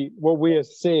see what we are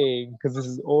seeing, because this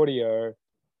is audio,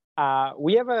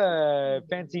 we have a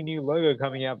fancy new logo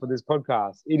coming out for this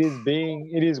podcast. It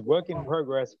is work in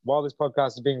progress while this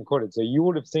podcast is being recorded. So you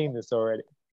would have seen this already.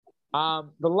 The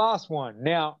last one.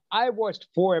 Now, I watched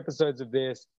 4 episodes of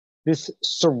this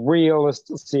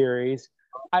surrealist series.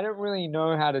 I don't really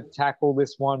know how to tackle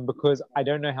this one because I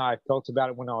don't know how I felt about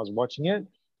it when I was watching it.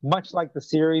 Much like the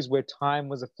series where time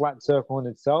was a flat circle in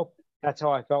itself, that's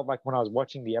how I felt like when I was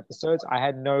watching the episodes. I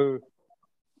had no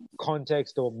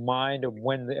context or mind of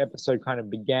when the episode kind of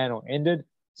began or ended.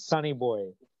 Sunny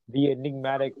Boy, the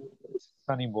enigmatic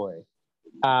Sunny Boy.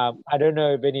 I don't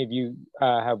know if any of you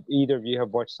either of you have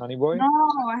watched Sunny Boy. No,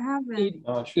 I haven't.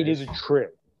 It is a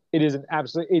trip. It is an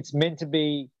absolute. It's meant to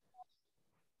be.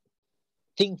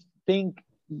 Think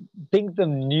the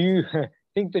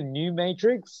new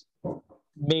Matrix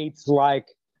meets like.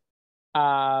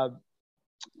 I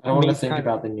don't want to think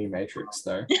about the new Matrix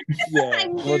though. Yeah,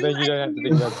 well then you don't have to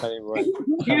think about Sunny Boy.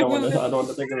 I don't want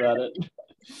to think about it.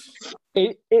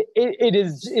 It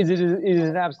is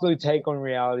an absolute take on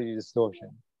reality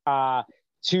distortion.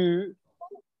 To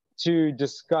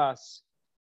discuss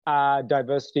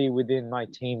diversity within my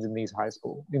teens in this high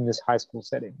school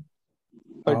setting.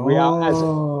 But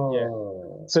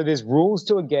so there's rules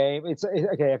to a game. It's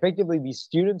okay. Effectively, these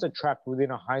students are trapped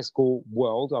within a high school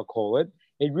world, I'll call it,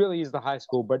 it really is the high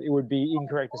school, but it would be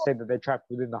incorrect to say that they're trapped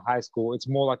within the high school. It's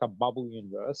more like a bubble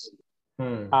universe.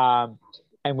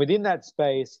 And within that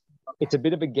space, it's a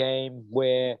bit of a game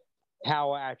where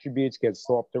power attributes get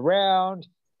swapped around,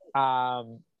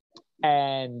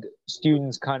 and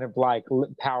students kind of like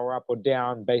power up or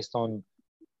down based on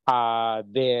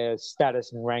their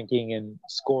status and ranking and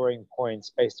scoring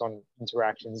points based on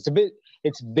interactions.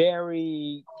 It's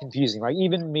very confusing. Like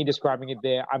even me describing it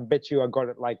there, I bet you I got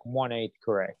it like 1/8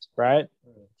 correct, right?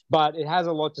 But it has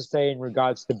a lot to say in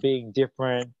regards to being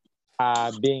different,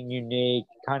 being unique,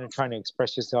 kind of trying to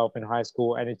express yourself in high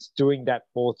school, and it's doing that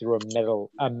all through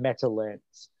a meta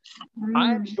lens.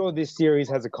 I'm sure this series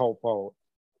has a cult following.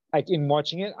 Like in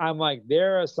watching it, I'm like,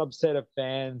 there are a subset of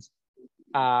fans,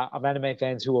 of anime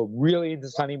fans who are really into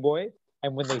Sunny Boy,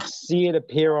 and when they see it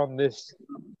appear on this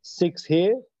 6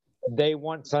 here, they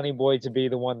want Sunny Boy to be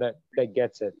the one that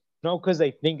gets it. Not because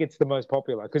they think it's the most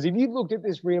popular. Because if you looked at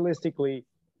this realistically,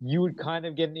 you would kind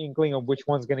of get an inkling of which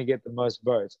one's going to get the most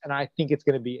votes. And I think it's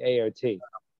going to be AOT,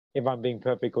 if I'm being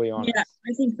perfectly honest. Yeah,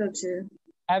 I think so too.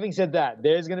 Having said that,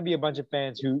 there's going to be a bunch of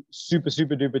fans who super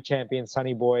duper champion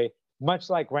Sunny Boy, much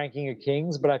like Ranking of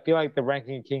Kings, but I feel like the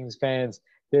Ranking of Kings fans,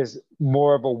 there's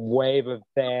more of a wave of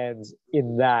fans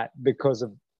in that because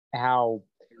of how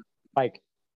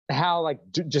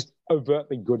just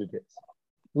overtly good it is.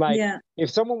 Like, if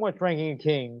someone watched Ranking of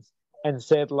Kings and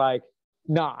said like,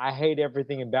 "Nah, I hate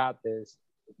everything about this,"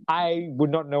 I would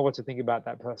not know what to think about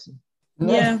that person.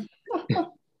 Yeah.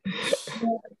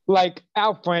 Like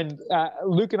our friend,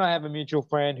 Luke and I have a mutual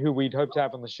friend who we'd hope to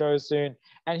have on the show soon.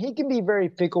 And he can be very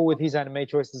fickle with his anime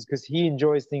choices because he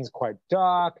enjoys things quite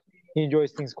dark. He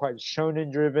enjoys things quite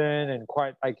shonen driven and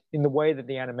quite like in the way that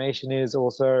the animation is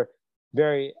also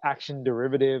very action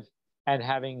derivative and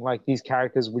having like these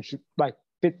characters which like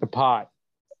fit the part.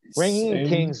 Ranking of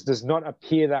Kings does not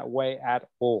appear that way at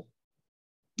all.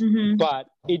 But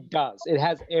it does. It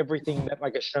has everything that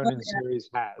like a shonen series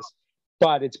has.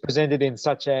 But it's presented in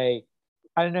such a,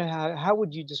 I don't know, how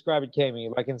would you describe it, Kami?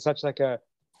 Like in such like a,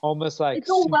 almost like. It's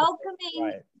so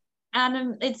welcoming.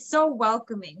 And it's so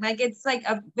welcoming. Like it's like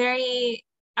a very,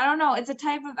 I don't know, it's a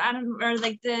type of anime, or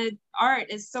like the art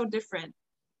is so different.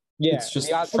 Yeah. It's just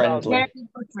friendly. Very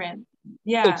different.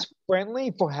 Yeah. It's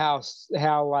friendly for how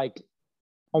like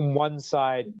on one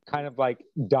side kind of like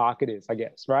dark it is, I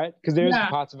guess, right? Because there's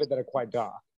parts of it that are quite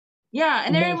dark. Yeah,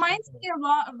 and it reminds me a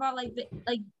lot about like the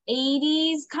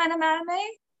 80s kind of anime.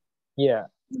 Yeah.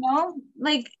 You know,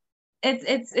 like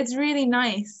it's really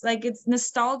nice. Like it's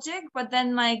nostalgic, but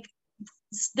then like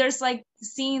there's like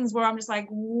scenes where I'm just like,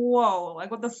 whoa,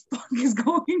 like what the fuck is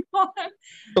going on?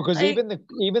 Because like,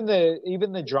 even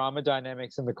the drama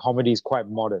dynamics and the comedy is quite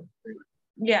modern.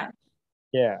 Yeah.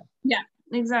 Yeah. Yeah,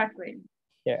 exactly.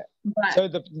 Yeah. But, so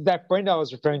that friend I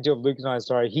was referring to of Luke and I,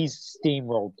 sorry, he's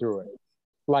steamrolled through it.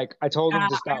 Like I told him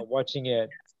to start watching it,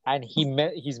 and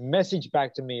his message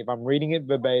back to me, if I'm reading it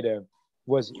verbatim,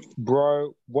 was,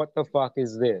 "Bro, what the fuck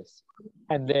is this?"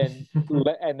 And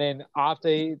then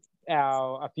after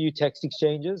a few text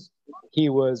exchanges, he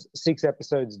was 6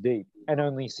 episodes deep, and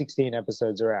only 16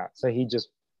 episodes are out. So he just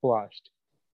flushed.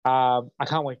 I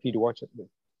can't wait for you to watch it.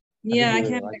 Yeah, I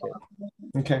can't. Like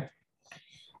it. Okay.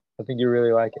 I think you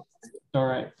really like it. All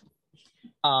right.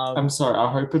 I'm sorry.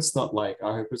 I hope it's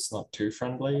not too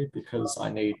friendly because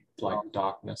I need like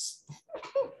darkness.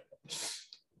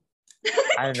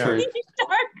 I know.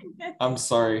 I'm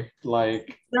sorry.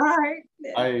 Like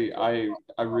darkness.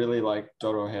 I really like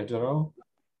Dorohedoro.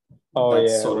 Oh,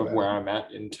 That's sort of where I'm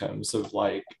at in terms of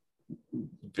like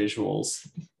visuals.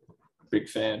 Big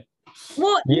fan.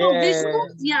 Well,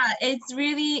 visuals,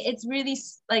 it's really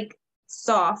like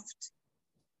soft,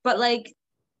 but like.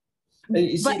 But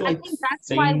I think that's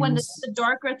why when the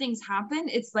darker things happen,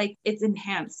 it's like it's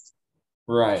enhanced.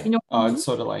 Right. You know, it's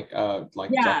sort of like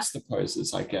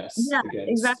juxtaposes, I guess. Yeah, against,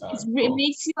 exactly. It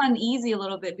makes you uneasy a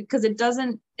little bit because it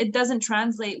doesn't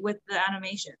translate with the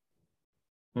animation.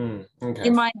 Okay.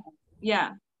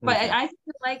 But okay. I think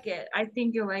you'll like it. I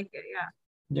think you'll like it. Yeah.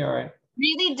 Yeah. Right.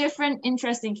 Really different,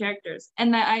 interesting characters,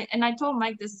 and I told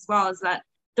Mike this as well, is that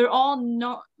they're all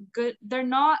not good. They're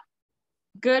not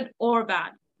good or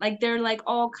bad. Like they're like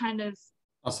all kind of.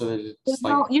 So they're just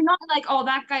like, you're not like, oh,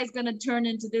 that guy's gonna turn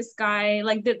into this guy.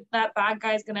 Like that bad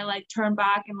guy's gonna like turn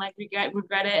back and like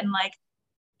regret it and like,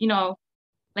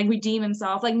 like redeem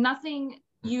himself. Like nothing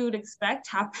you'd expect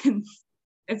happens.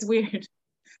 It's weird.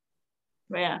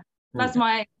 But yeah, that's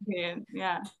my opinion.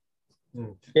 Yeah.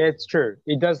 Yeah, it's true.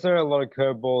 It does throw a lot of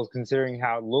curveballs considering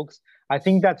how it looks. I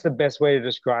think that's the best way to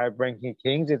describe Ranking of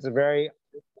Kings. It's a very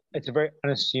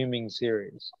unassuming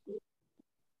series.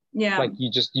 Yeah. Like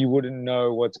you wouldn't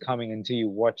know what's coming until you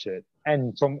watch it.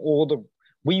 And from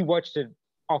we watched it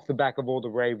off the back of all the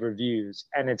rave reviews,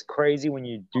 and it's crazy when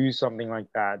you do something like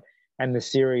that and the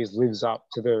series lives up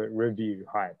to the review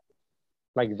hype,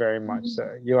 like very much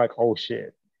so. You're like, oh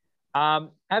shit.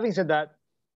 Having said that,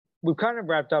 we've kind of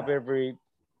wrapped up every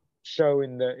show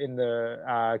in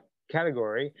the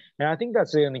category, and I think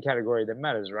that's the only category that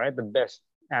matters, right? The best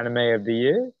anime of the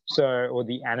year, or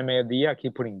the anime of the year. I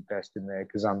keep putting best in there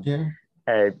because I'm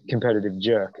a competitive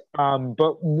jerk.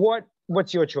 But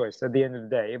what's your choice at the end of the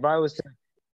day? If I was to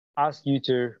ask you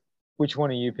two, which one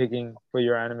are you picking for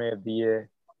your anime of the year?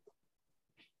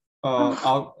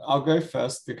 I'll go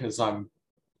first because I'm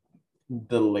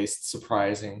the least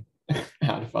surprising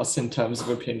out of us in terms of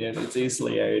opinion. It's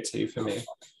easily AOT for me.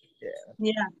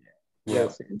 Yeah.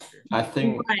 I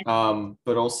think,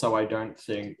 but also I don't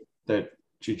think that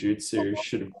Jujutsu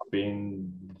should have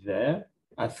been there.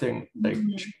 I think they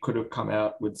could have come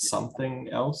out with something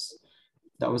else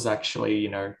that was actually, you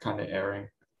know, kind of airing.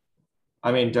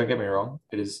 I mean, don't get me wrong,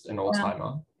 it is an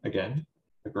all-timer, again,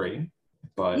 agree.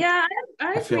 But yeah,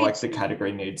 I feel like the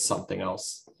category needs something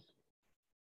else.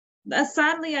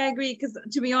 Sadly, I agree, because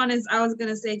to be honest, I was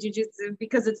gonna say Jujutsu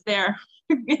because it's there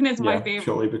and it's my favorite.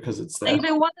 Purely because it's there. Like, if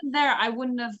it wasn't there, I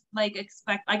wouldn't have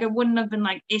I wouldn't have been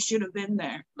like, it should have been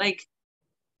there. Like,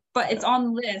 but it's on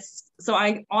the list, so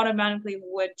I automatically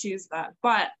would choose that.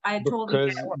 But I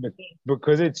totally get what you mean.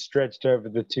 Because it's stretched over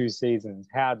the 2 seasons.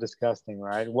 How disgusting,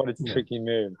 right? What a tricky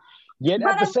move. Yet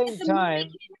at the same time,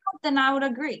 then I would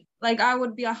agree. Like, I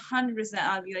would be 100%.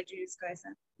 I'd be like Jujutsu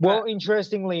Kaisen. Well,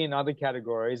 interestingly, in other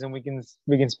categories, and we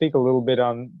can speak a little bit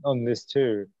on this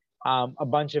too. A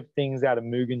bunch of things out of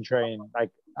Mugen Train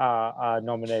are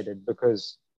nominated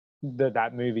because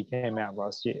that movie came out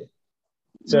last year.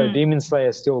 So Demon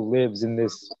Slayer still lives in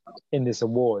this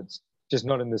awards, just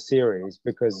not in the series,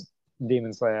 because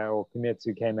Demon Slayer or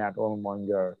Kimetsu came out all in one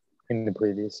go in the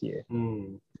previous year.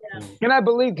 And I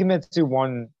believe Kimetsu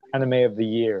won Anime of the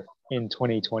Year in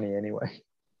 2020 anyway.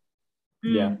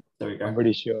 Yeah, there we go. I'm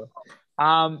pretty sure.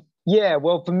 Yeah,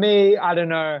 well, for me, I don't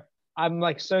know. I'm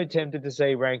like so tempted to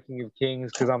say Ranking of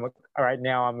Kings because right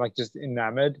now I'm like just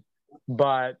enamored,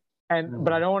 but I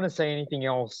don't want to say anything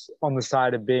else on the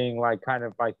side of being like kind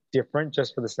of like different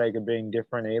just for the sake of being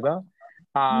different either.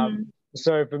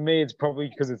 So for me, it's probably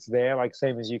because it's there, like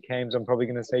same as you, Kames. I'm probably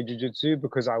going to say Jujutsu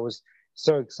because I was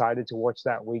so excited to watch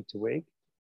that week to week.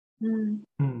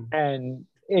 And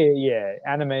yeah,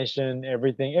 animation,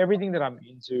 everything that I'm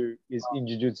into is in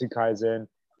Jujutsu Kaisen,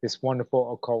 this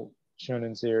wonderful occult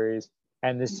shonen series,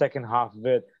 and this second half of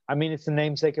it. I mean, it's the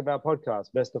namesake of our podcast,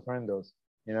 BESTO FRIENDO'S,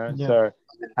 you know? So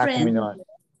how can we not?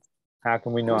 How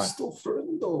can we not? BESTO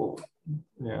FRIENDO.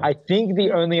 Yeah. I think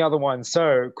the only other one,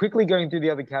 so quickly going through the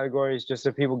other categories, just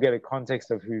so people get a context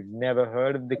of who've never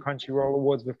heard of the CrunchyRoll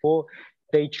Awards before,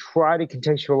 they try to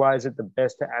contextualize it the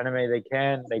best anime they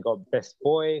can. They got Best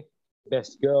Boy,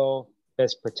 Best Girl,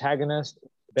 Best Protagonist,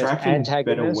 Best Antagonist.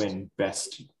 Better win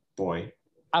Best Boy.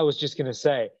 I was just going to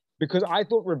say, because I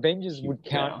thought Revenges would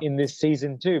count in this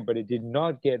season too, but it did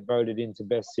not get voted into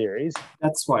Best Series.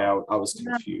 That's why I was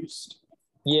confused.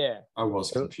 Yeah. I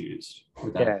was confused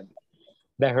with that. Yeah.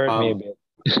 That hurt me a bit.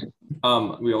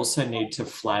 We also need to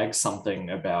flag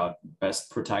something about Best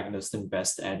Protagonist and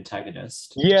Best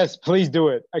Antagonist. Yes, please do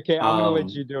it. Okay, I'm going to let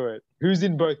you do it. Who's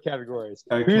in both categories?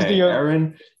 Okay, who's the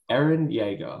Eren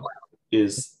Yeager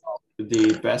is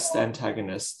the Best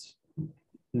Antagonist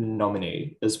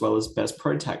nominee as well as Best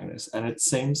Protagonist. And it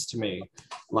seems to me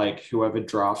like whoever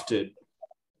drafted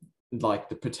like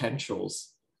the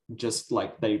potentials, just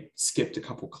like they skipped a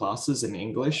couple classes in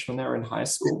English when they were in high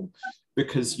school,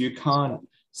 because you can't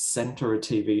center a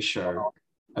TV show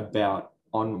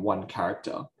on one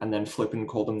character and then flip and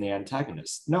call them the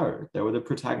antagonist. No, they were the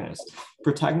protagonist.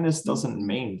 Protagonist doesn't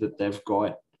mean that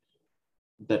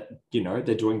you know,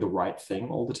 they're doing the right thing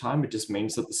all the time. It just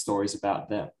means that the story's about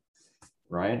them,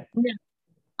 right? Yeah.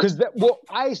 Because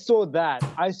I saw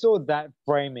that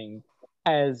framing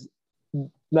as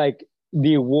like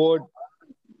the award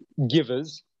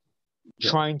givers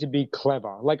trying to be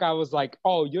clever. Like I was like,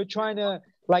 oh, you're trying to,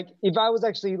 like, if I was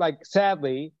actually like,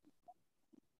 sadly,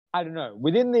 I don't know,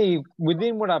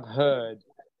 within what I've heard,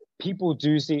 people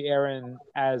do see Eren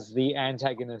as the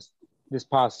antagonist this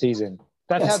past season.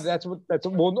 That's what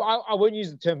well, I won't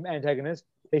use the term antagonist.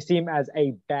 They see him as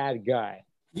a bad guy.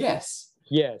 Yes,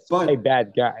 but a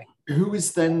bad guy. Who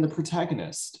is then the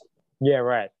protagonist? Yeah,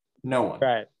 right. No one.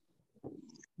 Right.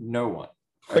 No one.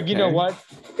 But you know what?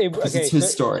 It's his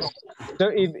story.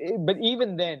 So but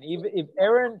even then, if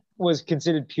Eren was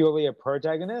considered purely a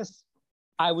protagonist,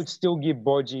 I would still give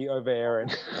Boji over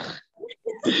Eren.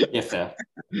 Yeah, fair.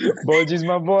 Boji's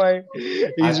my boy.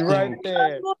 He's right think-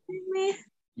 there.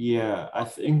 Yeah, I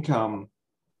think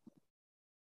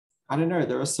I don't know.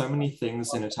 There are so many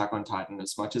things in Attack on Titan.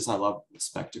 As much as I love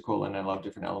spectacle and I love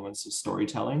different elements of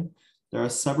storytelling, there are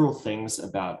several things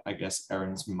about, I guess,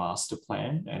 Eren's master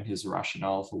plan and his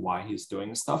rationale for why he's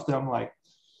doing stuff that I'm like,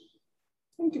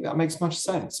 I don't think that makes much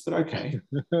sense, but okay,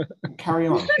 carry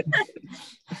on.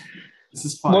 This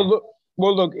is fine.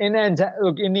 Look, in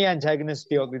the antagonist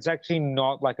field, it's actually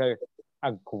not like a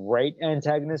great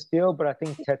antagonist field, but I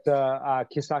think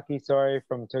Kisaki,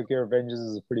 from Tokyo Revengers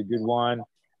is a pretty good one.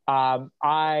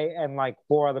 I and like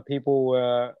 4 other people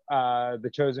were the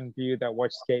chosen few that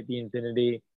watched Skate the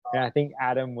Infinity, and I think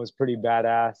Adam was pretty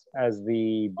badass as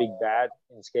the big bad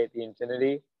in Skate the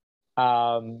Infinity.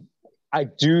 I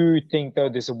do think though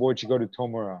this award should go to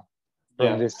Tomura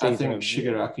from this season. I think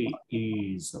Shigaraki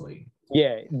easily.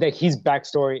 Yeah, his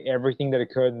backstory, everything that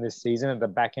occurred in this season at the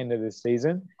back end of this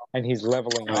season, and he's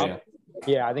leveling up.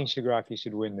 Yeah, I think Shigaraki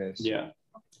should win this. Yeah,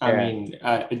 I mean,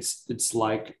 it's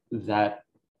like that.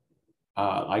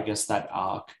 I guess that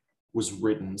arc was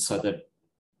written so that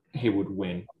he would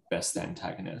win Best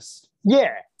Antagonist.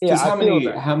 Yeah. Because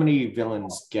how many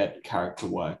villains get character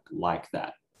work like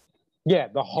that? Yeah,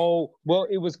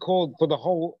 it was called, for the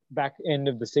whole back end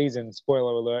of the season,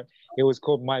 spoiler alert, it was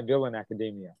called My Villain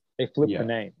Academia. They flipped the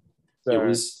name. So,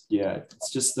 it's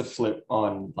just the flip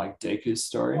on like Deku's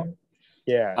story.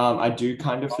 Yeah. I do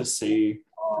kind of foresee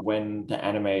when the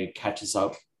anime catches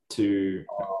up to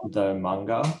the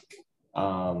manga,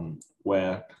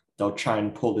 where they'll try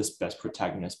and pull this best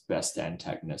protagonist, best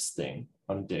antagonist thing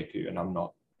on Deku, and I'm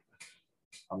not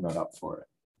up for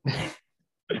it.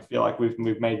 I feel like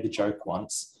we've made the joke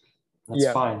once.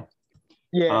 That's fine.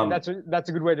 Yeah, that's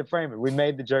a good way to frame it. We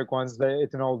made the joke once.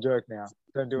 It's an old joke now.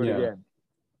 Don't do it again.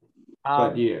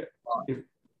 But do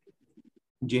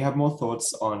you have more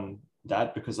thoughts on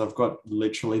that? Because I've got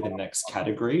literally the next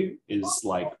category is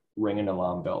like ringing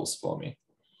alarm bells for me.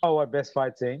 Oh, what best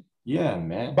fight scene? Yeah,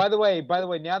 man. By the way,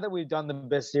 now that we've done the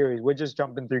best series, we're just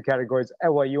jumping through categories.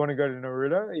 Oh, well, you want to go to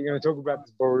Naruto? Are you going to talk about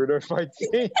this Boruto fight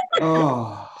scene?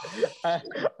 Oh. I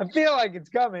feel like it's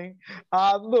coming.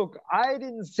 Look, I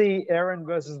didn't see Eren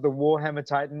versus the Warhammer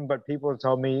Titan, but people have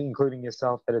told me, including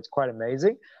yourself, that it's quite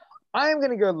amazing. I'm going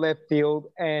to go left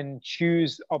field and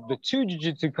choose, of the 2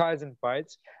 Jujutsu Kaisen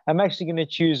fights, I'm actually going to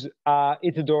choose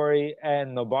Itadori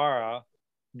and Nobara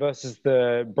versus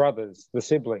the brothers, the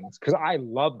siblings, because I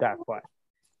love that fight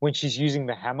when she's using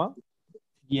the hammer.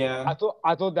 Yeah,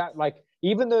 I thought that, like,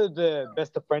 even though the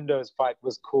Best of Friendo'S fight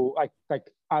was cool,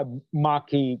 like a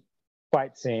marquee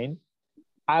fight scene,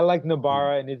 I like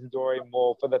Nobara and Itadori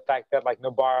more for the fact that like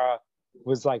Nobara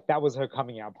was like, that was her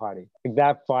coming out party. Like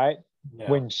that fight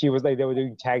when she was like, they were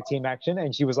doing tag team action,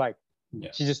 and she was like,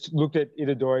 she just looked at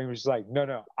Itadori and was just like,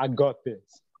 no, I got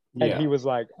this. And he was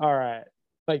like, all right.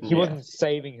 Like he wasn't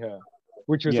saving her,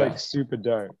 which was like super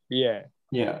dope. Yeah.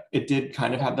 Yeah, it did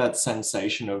kind of have that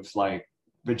sensation of like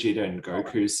Vegeta and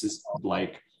Goku's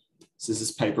like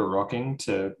scissors paper rocking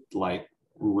to like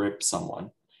rip someone.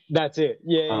 That's it.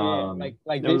 Yeah.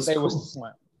 Like they were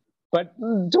smart. But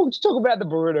talk about the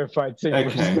Boruto fight scene.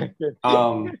 Okay.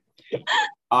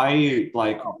 I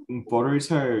like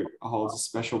Boruto holds a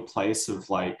special place of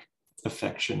like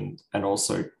affection and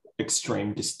also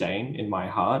extreme disdain in my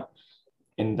heart,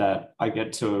 in that I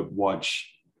get to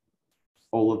watch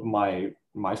all of my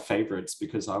favorites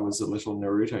because I was a little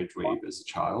Naruto dweeb as a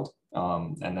child,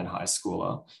 and then high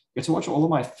schooler. I get to watch all of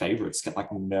my favorites get like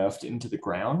nerfed into the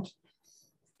ground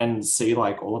and see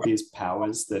like all of these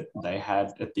powers that they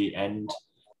had at the end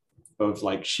of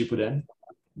like Shippuden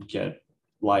get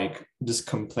like just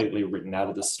completely written out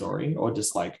of the story, or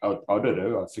just like, I don't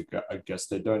know, I guess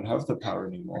they don't have the power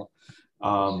anymore.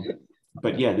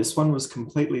 But yeah, this one was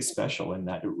completely special in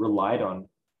that it relied on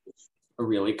a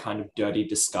really kind of dirty,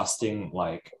 disgusting,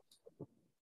 like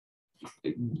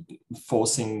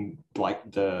forcing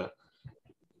like the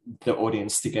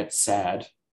audience to get sad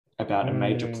about a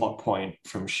major plot point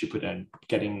from Shippuden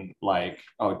getting like,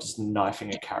 just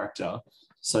knifing a character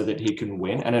so that he can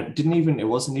win. And it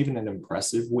wasn't even an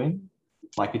impressive win.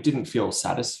 Like it didn't feel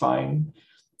satisfying.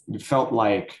 It felt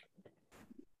like,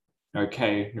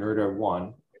 okay, Naruto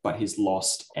won, but he's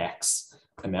lost X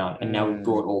amount. And now we've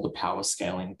brought all the power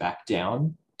scaling back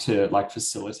down to like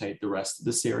facilitate the rest of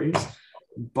the series.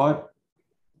 But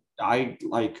I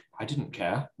didn't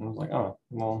care. I was like, oh,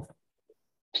 well,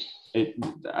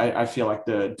 I feel like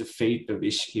the defeat of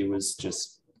Ishiki was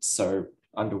just so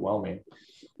underwhelming,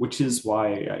 which is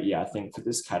why, I think for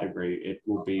this category, it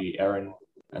will be Eren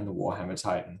and the Warhammer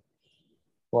Titan.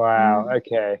 Wow.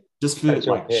 Okay. Just for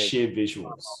like sheer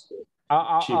visuals.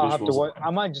 I'll have to watch.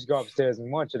 I might just go upstairs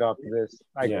and watch it after this.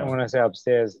 Like when I say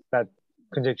upstairs, that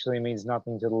contextually means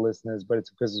nothing to the listeners, but it's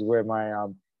because it's where my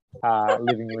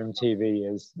living room TV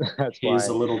is. That's why. He's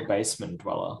a little basement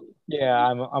dweller. Yeah,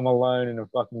 I'm alone in a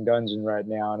fucking dungeon right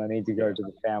now, and I need to go to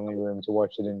the family room to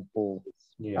watch it in full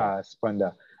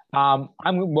splendor. I'm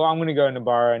going to go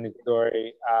Nabara and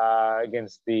Itori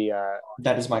against the.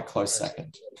 That is my close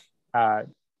second.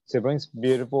 Siblings,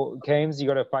 beautiful. Kames, you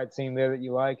got a fight scene there that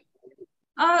you like?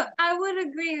 I would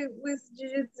agree with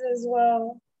Jujutsu as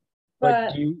well.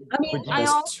 But I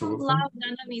also love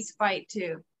Nanami's fight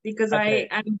too, because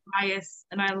I'm biased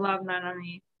and I love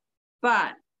Nanami.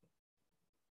 But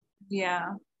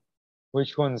yeah.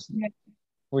 Which ones?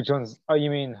 Oh,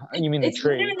 you mean the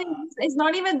tree? It's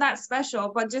not even that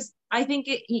special, but just I think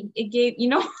it gave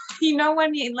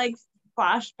when he like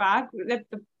flashback that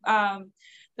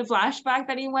the flashback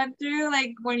that he went through,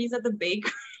 like when he's at the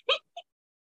bakery.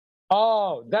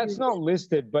 Oh, that's not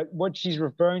listed, but what she's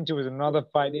referring to is another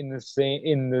fight in the scene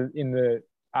in the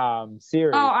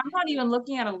series. Oh, I'm not even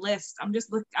looking at a list.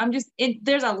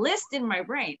 There's a list in my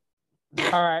brain.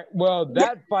 All right. Well,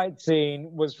 that fight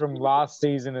scene was from last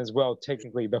season as well,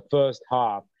 technically the first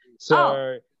half.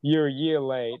 So you're a year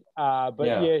late. But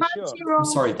yeah sure. I'm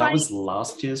sorry, that was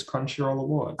last year's CrunchyRoll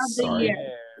Awards. Sorry.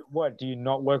 Yeah. What? Do you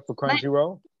not work for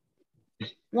CrunchyRoll?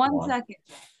 One second.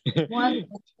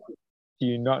 Do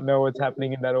you not know what's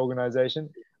happening in that organization?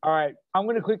 All right, I'm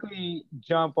going to quickly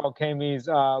jump while Kami's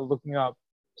looking up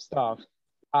stuff.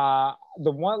 The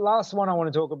last one I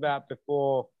want to talk about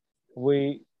before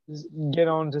we get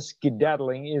on to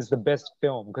skedaddling is the best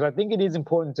film, because I think it is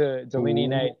important to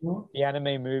delineate the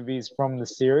anime movies from the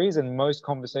series, and most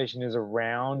conversation is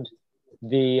around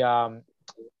the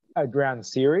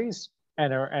series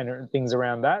and things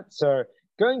around that. So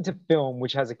going to film,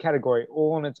 which has a category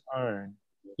all on its own,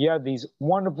 you have these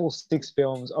wonderful 6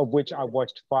 films, of which I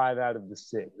watched 5 out of the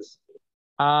 6.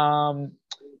 I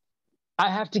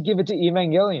have to give it to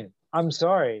Evangelion. I'm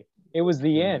sorry. It was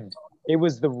the end. It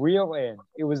was the real end.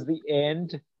 It was the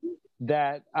end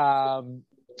that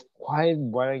why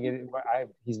did I get it?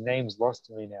 His name's lost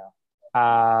to me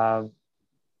now.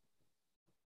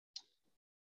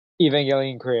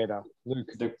 Evangelion creator,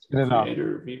 Luke. The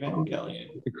creator of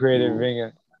Evangelion. The creator of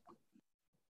Evangelion.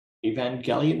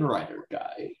 Evangelion writer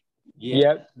guy.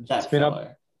 Yep. That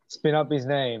fellow. Spin up his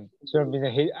name.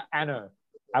 Anno.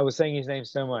 I was saying his name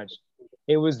so much.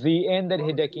 It was the end that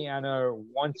Hideki Anno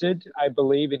wanted, I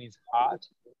believe, in his heart.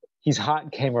 His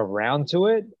heart came around to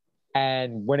it.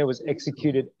 And when it was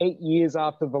executed 8 years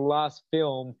after the last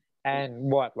film,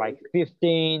 and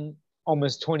 15,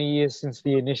 almost 20 years since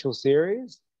the initial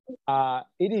series,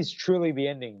 it is truly the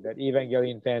ending that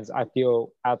Evangelion fans, I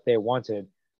feel, out there wanted,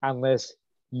 unless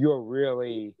you're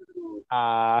really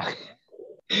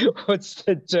what's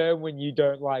the term when you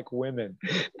don't like women?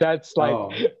 That's like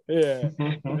with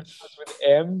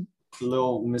M. A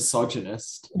little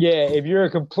misogynist. Yeah, if you're a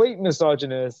complete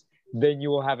misogynist, then you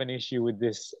will have an issue with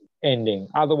this ending.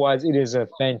 Otherwise, it is a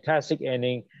fantastic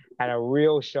ending and a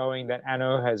real showing that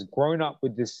Anno has grown up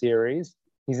with this series.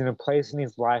 He's in a place in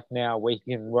his life now where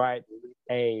he can write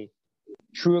a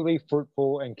truly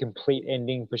fruitful and complete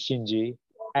ending for Shinji,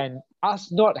 and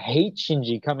us not hate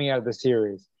Shinji coming out of the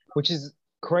series, which is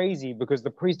crazy because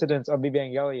the precedence of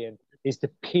Evangelion is to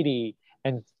pity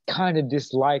and kind of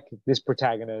dislike this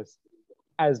protagonist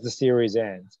as the series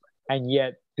ends. And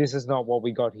yet, this is not what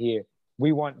we got here.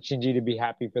 We want Shinji to be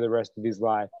happy for the rest of his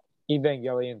life.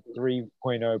 Evangelion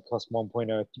 3.0 plus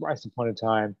 1.0, Thrice Upon a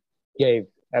Time, gave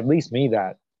at least me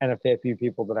that, and a fair few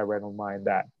people that I read online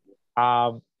that.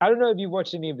 I don't know if you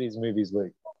watched any of these movies,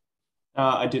 Luke.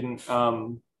 I didn't.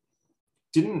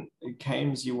 Didn't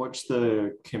Kames, you watch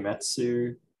the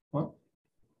Kimetsu? What?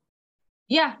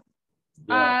 Yeah.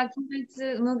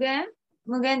 Kimetsu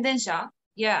Mugen Densha.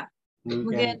 Yeah.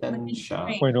 Mugen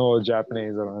Densha. We're all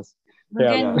Japanese on us.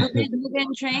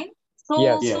 Mugen Train.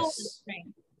 Soul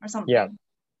Train or something. Yeah.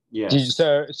 Yes.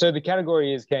 So the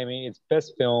category is, Kami, it's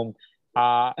best film.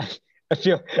 I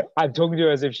feel I'm talking to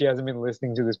her as if she hasn't been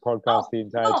listening to this podcast the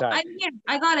entire time. I'm here.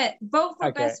 I got it. Vote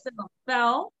for best film.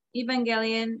 Bell,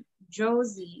 Evangelion,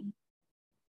 Josie.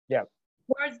 Yeah.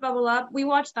 Words Bubble Up. We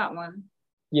watched that one.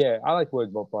 Yeah, I like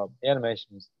Words Bubble Up. The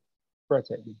animation is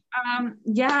breathtaking.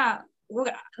 Yeah.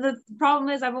 The problem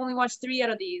is I've only watched 3 out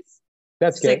of these.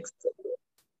 That's 6. good.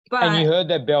 But and you heard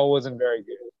that Belle wasn't very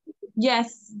good.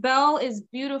 Yes, Belle is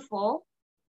beautiful.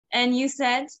 And you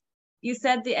said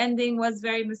the ending was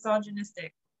very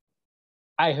misogynistic.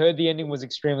 I heard the ending was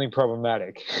extremely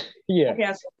problematic. Yeah.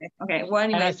 Okay. Well,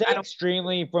 anyway, and I say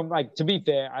extremely from, like, to be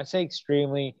fair, I say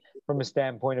extremely from a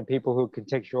standpoint of people who are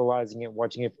contextualizing it,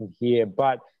 watching it from here,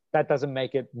 but that doesn't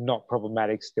make it not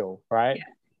problematic still, right?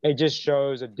 It just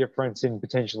shows a difference in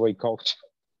potentially culture.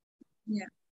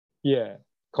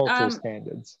 Cultural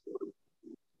standards.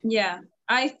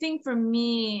 I think for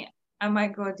me, I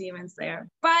might go Demon Slayer,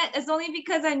 but it's only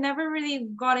because I never really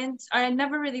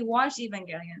watched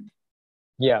Evangelion.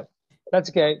 Yeah, that's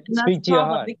okay. And Speak to your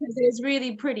heart. Because it was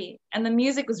really pretty and the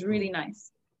music was really nice.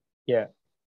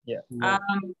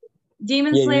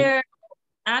 Demon Slayer,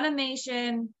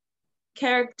 animation,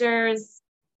 characters,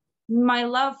 my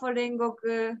love for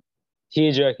Rengoku.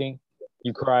 Tear jerking.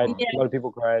 You cried. A lot of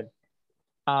people cried.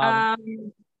 I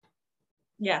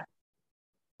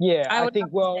think,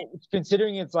 well,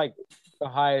 considering it's like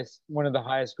one of the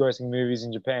highest grossing movies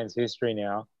in Japan's history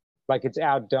now, like it's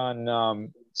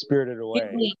outdone Spirited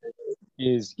Away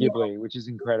is Ghibli, which is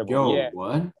incredible.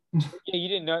 What? You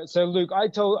didn't know. So Luke, I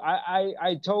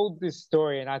told this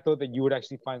story and I thought that you would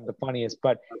actually find it the funniest,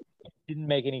 but it didn't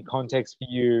make any context for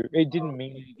you. It didn't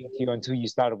mean anything to you until you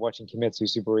started watching Kimetsu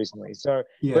super recently. So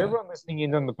for everyone listening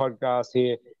in on the podcast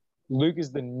here, Luke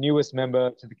is the newest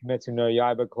member to the Kimetsu no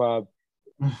Yaiba club,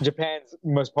 Japan's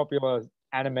most popular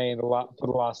anime for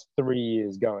the last 3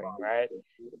 years going, right?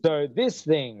 So this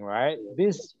thing, right?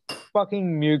 This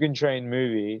fucking Mugen Train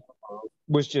movie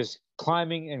was just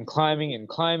climbing and climbing and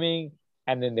climbing.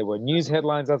 And then there were news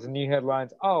headlines after new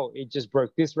headlines. Oh, it just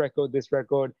broke this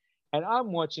record. And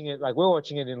I'm watching it, like we're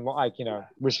watching it in like,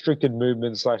 restricted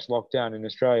movement / lockdown in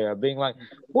Australia, being like,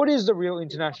 what is the real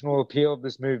international appeal of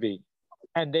this movie?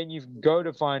 And then you go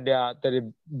to find out that it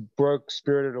broke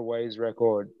Spirited Away's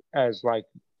record as like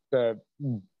the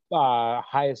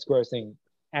highest grossing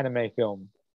anime film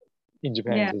in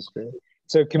Japan's history.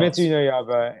 So Kimetsu no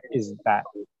Yaiba is that.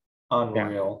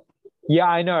 Unreal. Yeah,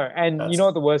 I know. And you know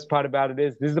what the worst part about it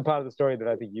is? This is the part of the story that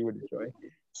I think you would enjoy.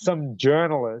 Some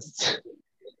journalists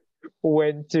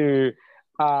went to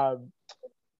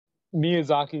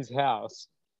Miyazaki's house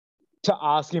to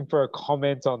ask him for a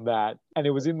comment on that. And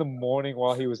it was in the morning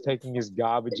while he was taking his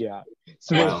garbage out.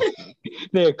 So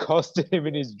they accosted him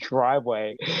in his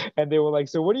driveway and they were like,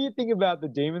 so what do you think about the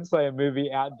Demon Slayer movie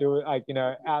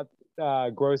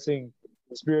grossing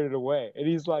Spirited Away? And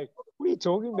he's like, what are you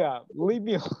talking about? Leave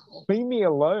me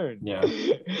alone. Yeah.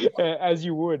 As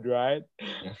you would, right?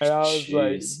 And I was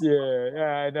like,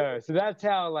 I know. So that's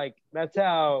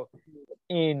how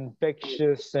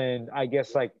infectious and I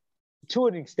guess like to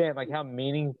an extent like how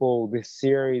meaningful this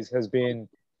series has been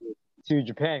to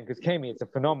Japan, because Kami, it's a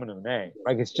phenomenon, eh?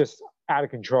 Like it's just out of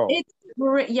control. It's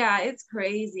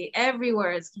crazy.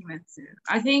 Everywhere is Kimetsu.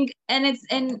 I think, and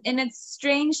it's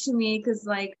strange to me because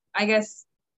like I guess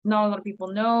not a lot of people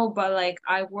know, but like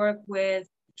I work with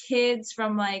kids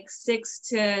from like 6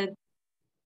 to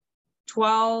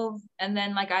 12, and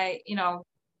then like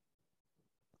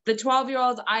the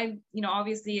 12-year-olds,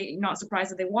 obviously not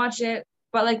surprised that they watch it,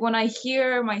 but like when I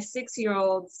hear my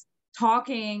 6-year-olds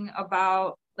talking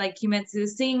about like Kimetsu,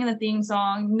 singing the theme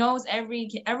song, knows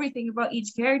everything about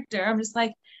each character,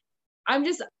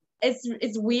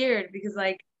 it's weird because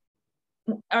like,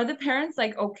 are the parents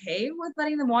like okay with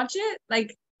letting them watch it?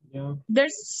 Like,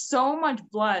 there's so much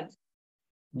blood.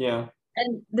 Yeah.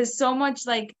 And there's so much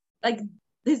like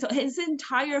his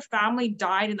entire family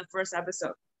died in the first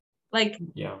episode. Like,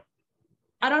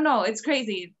 I don't know, it's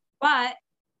crazy. But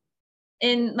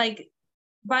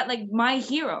my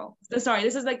hero, sorry,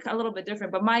 this is like a little bit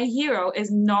different, but my hero is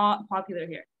not popular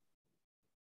here.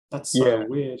 That's so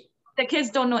weird. The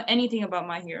kids don't know anything about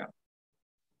my hero.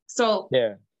 So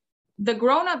the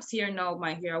grown-ups here know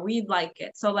my hero. We like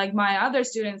it. So like my other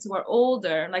students who are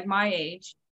older, like my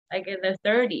age, like in their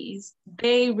 30s,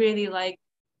 they really like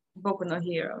Boku no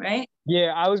Hero, right?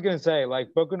 Yeah, I was gonna say like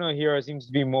Boku no Hero seems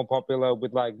to be more popular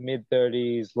with like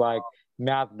mid-30s, like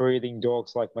mouth-breathing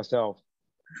dorks like myself.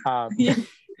 But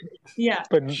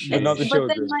not the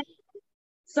children.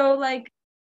 So like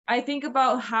I think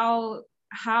about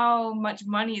how much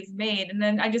money is made, and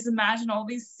then I just imagine all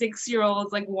these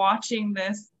 6-year-olds like watching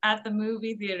this at the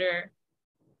movie theater.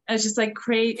 And it's just like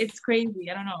it's crazy.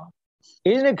 I don't know.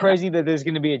 Isn't it crazy that there's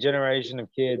going to be a generation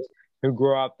of kids who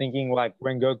grow up thinking like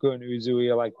Rengoku and Uzui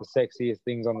are like the sexiest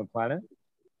things on the planet?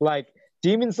 Like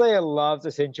Demon Slayer loves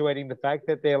accentuating the fact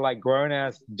that they're like grown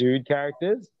ass dude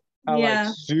characters are like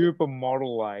super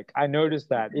model like. I noticed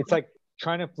that. It's like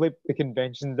trying to flip the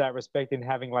conventions in that respect and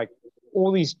having like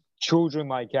all these children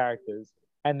like characters,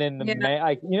 and then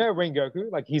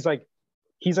Rengoku, like he's like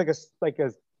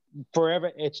a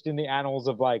forever etched in the annals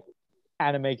of like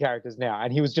anime characters now,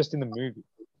 and he was just in the movie.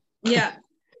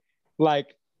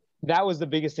 Like that was the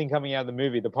biggest thing coming out of the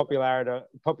movie, the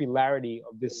popularity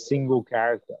of this single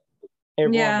character.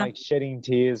 everyone like shedding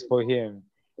tears for him.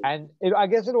 And I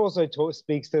guess it also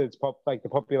speaks to the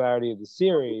popularity of the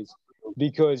series,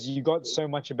 because you got so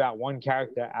much about one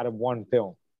character out of one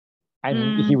film.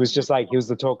 And he was just like, he was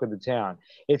the talk of the town.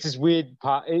 It's this weird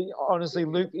part. Honestly,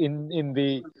 Luke, in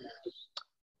the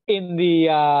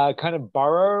kind of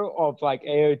borough of like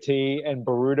AOT and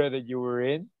Boruto that you were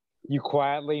in, you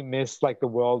quietly missed like the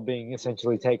world being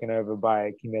essentially taken over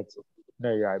by Kimetsu.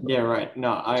 No, you're right. Yeah, right.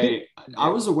 No, I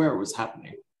was aware it was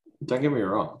happening. Don't get me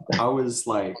wrong. I was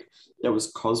like, there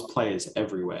was cosplayers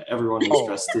everywhere. Everyone was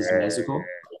dressed as Nezuko.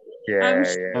 Yeah.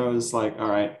 I was like, all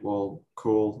right, well,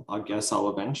 cool. I guess I'll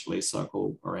eventually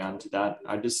circle around to that.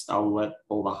 I'll let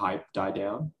all the hype die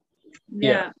down.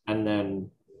 Yeah. And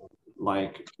then,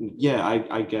 like, yeah,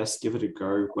 I guess give it a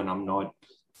go when I'm not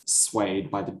swayed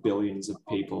by the billions of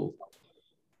people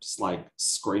just like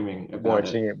screaming about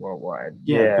watching it worldwide.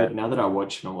 Yeah, but now that I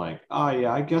watch it, I'm like, oh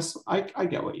yeah, I guess I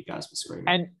get what you guys were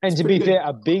screaming. And to be fair,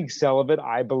 a big sell of it,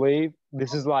 I believe, I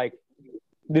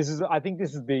think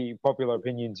this is the popular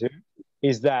opinion too,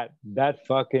 is that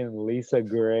fucking Lisa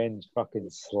Grange fucking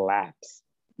slaps.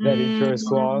 That intro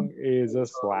song is a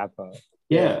slapper.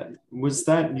 Yeah. Was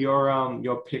that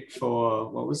your pick for,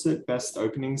 what was it, best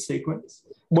opening sequence?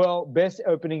 Well, best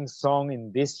opening song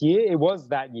in this year, it was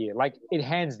that year. Like, it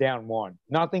hands down won.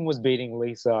 Nothing was beating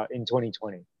Lisa in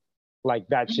 2020. Like,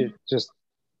 that shit just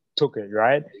took it,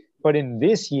 right? But in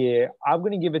this year, I'm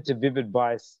going to give it to Vivid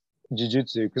Vice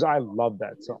Jujutsu, because I love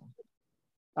that song.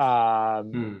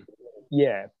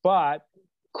 Yeah, but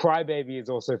Crybaby is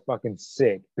also fucking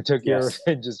sick. The Tokyo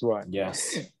Revengers one.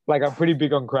 Yes. Like, I'm pretty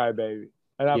big on Crybaby.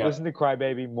 And I've listened to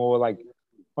Crybaby more like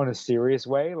on a serious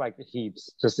way, like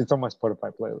heaps. Just it's on my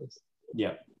Spotify playlist.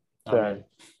 Yeah. So, I mean,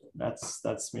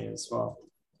 that's me as well.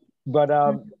 But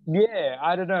yeah,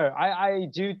 I don't know. I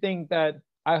do think that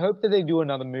I hope that they do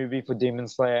another movie for Demon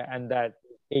Slayer and that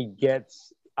it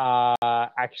gets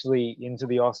actually into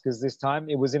the Oscars this time.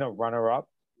 It was in a runner-up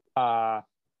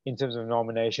in terms of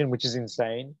nomination, which is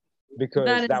insane,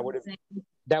 because that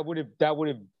would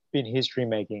have been history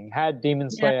making. Had Demon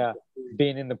Slayer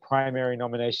been in the primary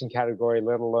nomination category,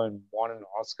 let alone won an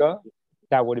Oscar,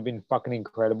 that would have been fucking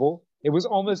incredible. It was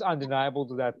almost undeniable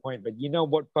to that point, but you know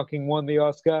what fucking won the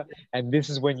Oscar? And this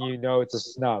is when you know it's a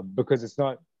snub, because it's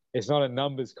not a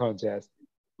numbers contest.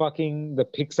 Fucking the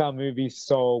Pixar movie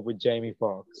Soul with Jamie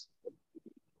Foxx.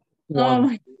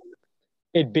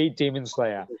 It beat Demon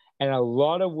Slayer. And a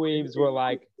lot of weebs were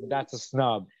like, that's a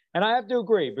snub. And I have to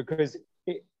agree, because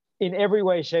in every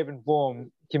way, shape, and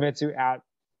form, Kimetsu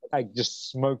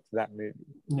just smoked that movie.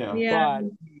 Yeah.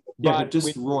 But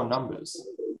just raw numbers.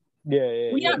 We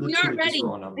aren't ready. They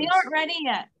aren't ready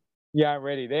yet. Yeah,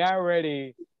 ready. They are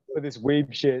ready for this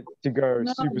weeb shit to go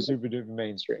super, super duper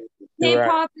mainstream.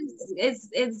 K-pop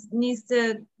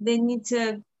they need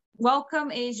to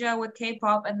welcome Asia with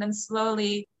K-pop, and then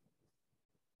slowly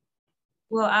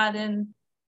we'll add in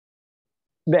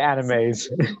the animes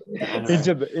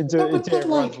into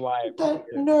everyone's life.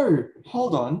 No,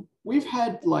 hold on. We've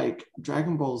had like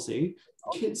Dragon Ball Z.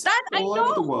 Kids all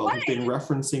over the world have been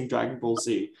referencing Dragon Ball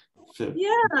Z for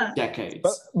decades.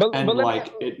 But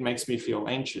it makes me feel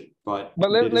ancient. But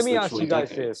let me ask you guys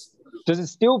this. Does it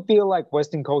still feel like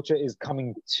Western culture is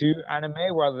coming to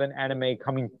anime rather than anime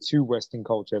coming to Western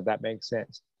culture, if that makes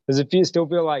sense? Does it still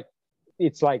feel like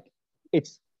it's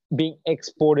being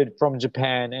exported from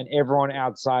Japan and everyone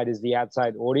outside is the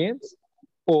outside audience?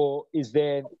 Or is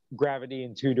there gravity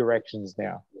in two directions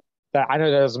now? I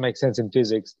know that doesn't make sense in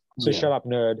physics, so shut up,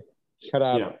 nerd. Shut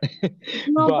up. Yeah.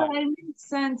 No, but it makes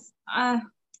sense. I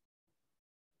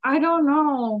don't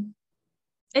know.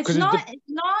 It's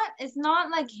not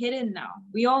like hidden now.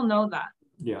 We all know that.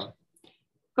 Yeah.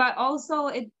 But also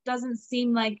it doesn't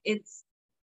seem like it's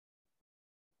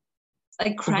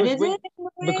like credited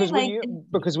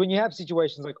because when you have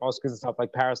situations like Oscars and stuff,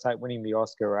 like Parasite winning the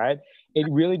Oscar, right? It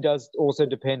really does also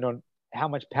depend on how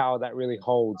much power that really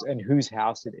holds and whose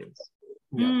house it is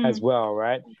as well,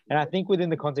 right? And I think within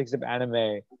the context of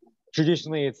anime,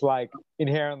 traditionally it's like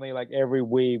inherently like every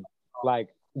weeb like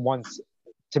wants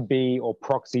to be or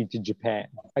proxy to Japan.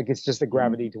 Like it's just a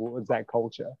gravity towards that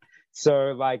culture.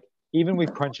 So like even with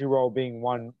Crunchyroll being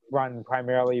run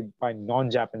primarily by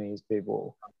non-Japanese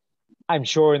people, I'm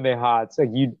sure in their hearts,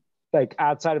 like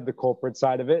outside of the corporate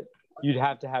side of it, you'd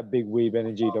have to have big weeb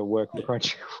energy to work for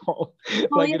Crunchyroll.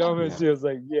 It almost feels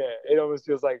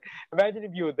like, imagine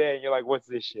if you were there and you're like, what's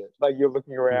this shit? Like you're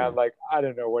looking around like, I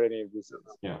don't know what any of this is.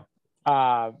 Yeah.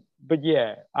 But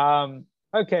yeah.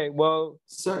 Okay, well,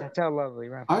 so that's how lovely.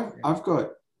 I've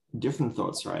got different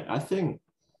thoughts, right? I think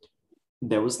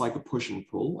there was like a push and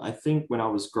pull. I think when I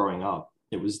was growing up,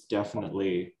 it was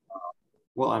definitely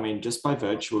well, I mean, just by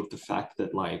virtue of the fact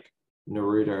that like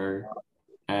Naruto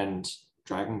and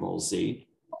Dragon Ball Z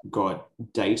got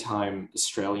daytime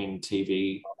Australian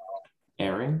TV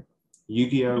airing.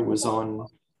 Yu-Gi-Oh was on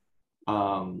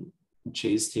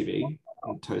Cheese TV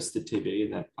and Toasted TV,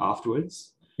 and then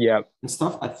afterwards Yeah. and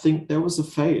stuff. I think there was a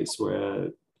phase where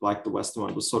like the Western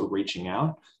world was sort of reaching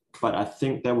out, but I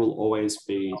think there will always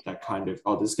be that kind of,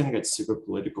 oh, this is going to get super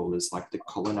political. There's like the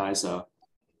colonizer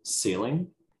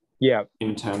ceiling Yeah.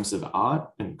 in terms of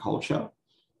art and culture,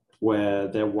 where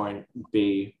there won't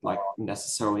be like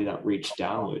necessarily that reach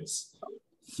downwards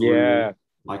through Yeah.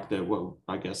 like the, well,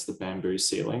 I guess the bamboo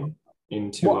ceiling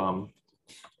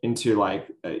into like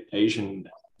Asian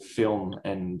film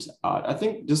and art. I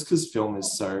think just because film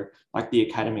is so like the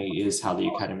Academy is how the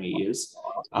Academy is,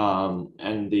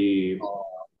 and the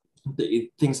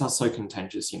things are so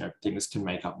contentious. You know, things can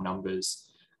make up numbers.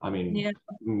 I mean,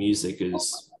 music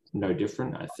is no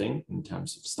different, I think, in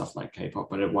terms of stuff like K-pop,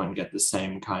 but it won't get the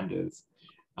same kind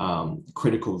of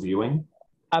critical viewing.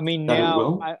 I mean,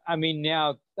 now,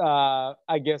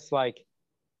 I guess like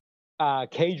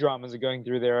K-dramas are going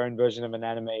through their own version of an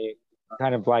anime,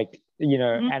 kind of like, you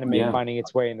know, anime finding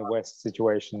its way in the West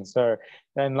situation. So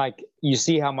then like you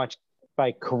see how much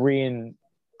like Korean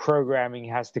programming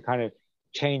has to kind of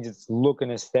change its look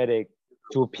and aesthetic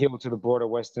to appeal to the broader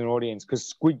Western audience. Because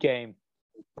Squid Game,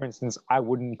 for instance, I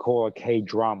wouldn't call a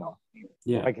K-drama.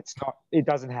 Yeah. Like it's not, it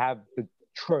doesn't have the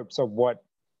tropes of what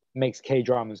makes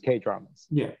K-dramas K-dramas.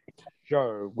 Yeah.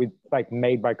 Show with like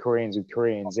made by Koreans with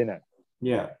Koreans in it.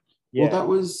 Yeah. Well, that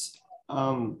was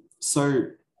so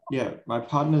yeah, my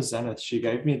partner Zenith, she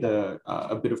gave me the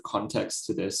a bit of context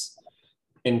to this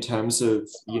in terms of,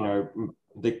 you know,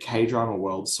 the K-drama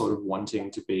world sort of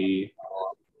wanting to be,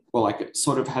 well, like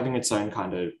sort of having its own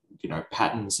kind of, you know,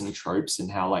 patterns and tropes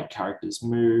and how like characters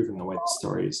move and the way the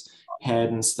stories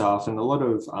head and stuff. And a lot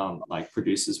of like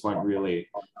producers won't really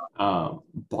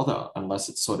bother unless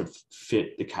it sort of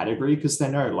fit the category, because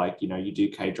they know, like, you know, you do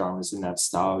K-dramas in that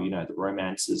style, you know, the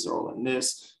romances are all in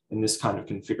this kind of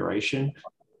configuration,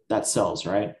 that sells,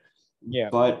 right? Yeah.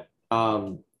 But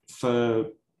for,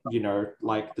 you know,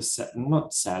 like the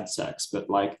not sad sex, but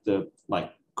like the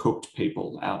like cooked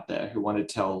people out there who want to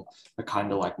tell a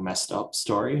kind of like messed up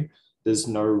story, there's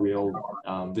no real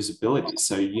visibility.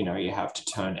 So, you know, you have to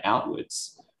turn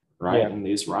outwards, right? And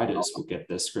these writers will get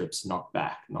their scripts knocked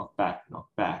back.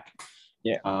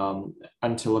 Yeah.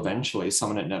 Until eventually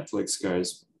someone at Netflix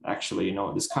goes, actually, you know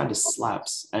what, this kind of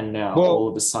slaps. And now all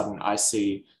of a sudden I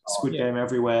see Squid Game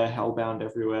everywhere, Hellbound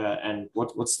everywhere. And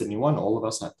what's the new one? All of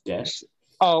Us Are Dead.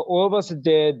 Oh, All of Us Are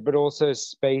Dead, but also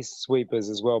Space Sweepers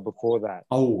as well before that.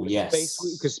 Oh, yes.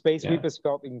 Because Space Sweepers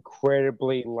felt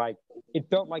incredibly like, it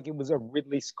felt like it was a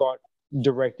Ridley Scott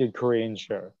directed Korean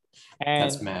show. And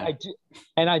that's mad.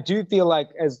 I do feel like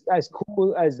as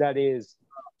cool as that is,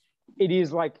 it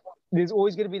is like, there's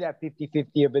always going to be that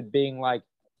 50-50 of it being like,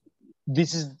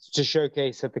 this is to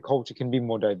showcase that the culture can be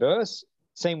more diverse.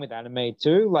 Same with anime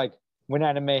too. Like when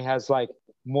anime has like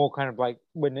more kind of like,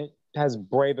 when it has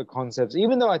braver concepts,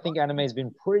 even though I think anime has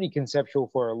been pretty conceptual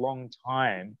for a long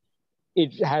time,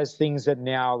 it has things that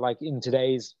now, like in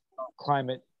today's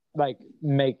climate, like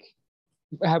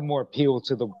have more appeal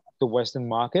to the Western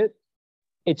market.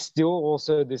 It's still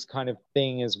also this kind of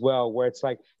thing as well, where it's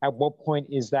like, at what point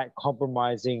is that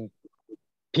compromising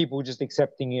people just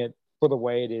accepting it for the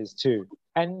way it is too?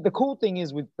 And the cool thing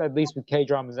is, with at least with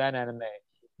K-dramas and anime,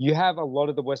 you have a lot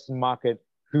of the Western market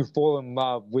who fall in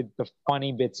love with the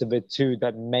funny bits of it too,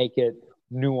 that make it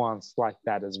nuanced like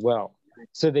that as well.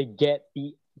 So they get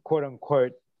the quote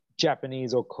unquote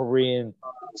Japanese or Korean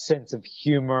sense of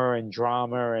humor and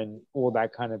drama and all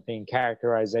that kind of thing,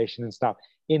 characterization and stuff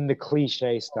in the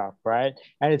cliche stuff, right?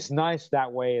 And it's nice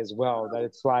that way as well, that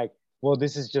it's like, well,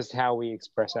 this is just how we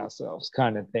express ourselves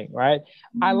kind of thing, right?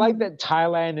 I like that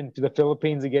Thailand and the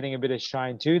Philippines are getting a bit of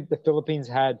shine too. The Philippines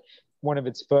had one of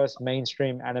its first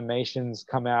mainstream animations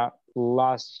come out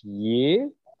last year.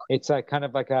 It's like kind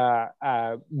of like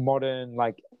a modern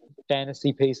like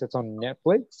fantasy piece that's on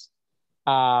Netflix.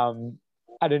 I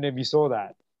don't know if you saw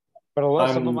that, but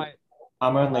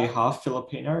I'm only half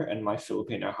Filipino, and my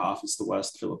Filipino half is the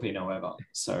worst Filipino ever.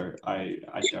 So I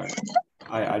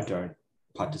don't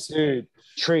participate.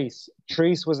 Dude,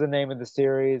 Treese was the name of the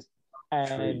series,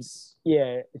 and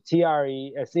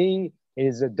TRESE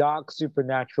is a dark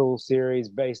supernatural series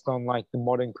based on like the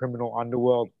modern criminal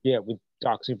underworld, with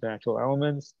dark supernatural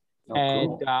elements.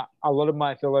 Cool. A lot of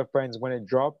my fellow friends, when it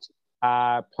dropped,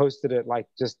 posted it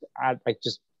just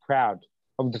proud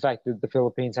of the fact that the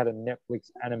Philippines had a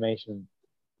Netflix animation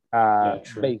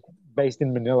based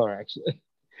in Manila, actually.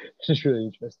 It's just really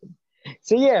interesting.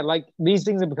 So yeah, like these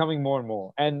things are becoming more and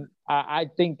more, and I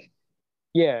think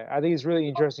it's really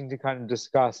interesting to kind of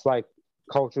discuss like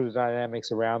cultural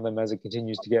dynamics around them as it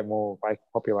continues to get more like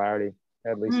popularity,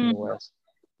 at least in the West,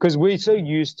 because we're so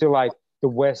used to like the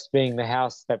West being the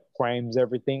house that frames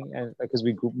everything, and because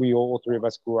we all three of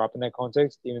us grew up in that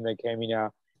context, even though Cami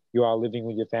now you are living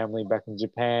with your family back in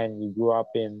Japan, you grew up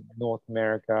in North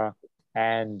America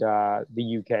and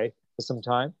the UK for some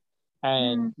time.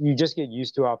 And you just get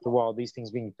used to after a while these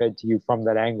things being fed to you from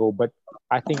that angle. But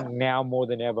I think now more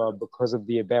than ever, because of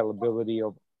the availability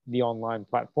of the online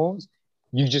platforms,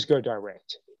 you just go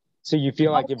direct. So you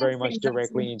feel like you're very much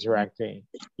directly interacting.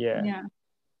 Yeah.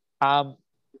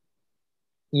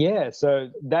 So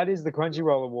that is the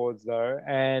CrunchyRoll Awards though.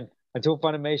 And until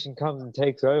Funimation comes and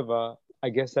takes over, I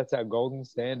guess that's our golden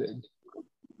standard.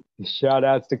 Shout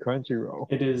outs to CrunchyRoll.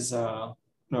 It is a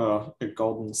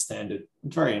golden standard.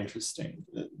 Very interesting.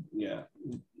 Yeah.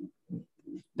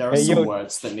 There are some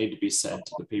words that need to be said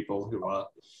to the people who are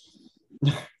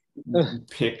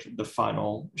pick the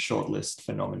final shortlist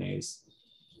for nominees.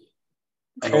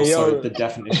 And also the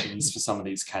definitions for some of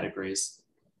these categories.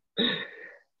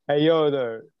 Hey,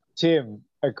 though, Tim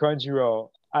at CrunchyRoll,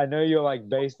 I know you're like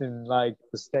based in like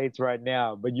the States right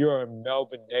now, but you're a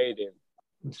Melbourne native.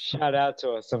 Shout out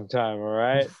to us sometime, all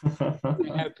right? We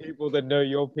have people that know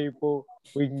your people.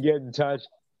 We can get in touch,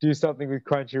 do something with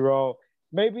CrunchyRoll,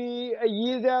 maybe a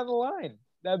year down the line.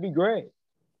 That'd be great.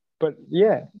 But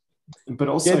yeah. But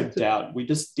also doubt, we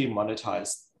just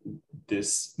demonetized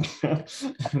this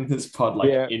this pod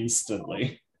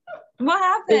instantly. What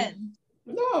happened?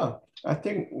 No, I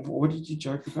think, what did you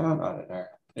joke about? I don't know.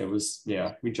 It was,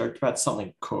 we joked about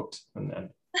something cooked, and then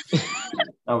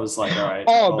I was like, all right.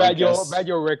 Oh, about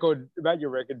your record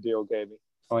deal, Gaby.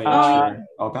 Oh yeah, true.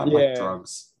 About like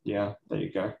drugs. Yeah, there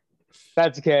you go.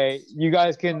 That's okay. You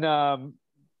guys can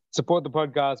support the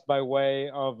podcast by way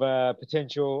of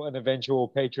potential and eventual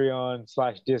Patreon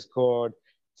 / Discord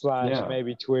 /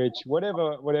 maybe Twitch,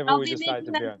 whatever we decide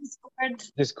to be on.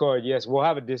 Discord, yes, we'll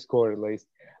have a Discord at least.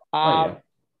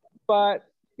 But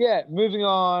yeah, moving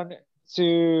on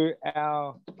to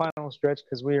our final stretch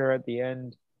because we are at the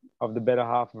end of the better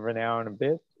half of an hour and a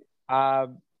bit.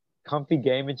 Comfy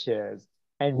gamer chairs.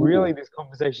 And really, this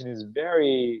conversation is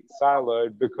very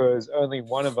siloed because only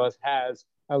one of us has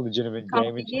a legitimate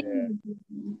gamer chair.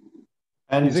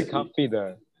 And is it comfy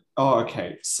though? Oh,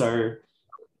 okay. So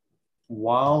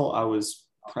while I was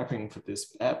prepping for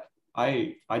this ep,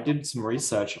 I did some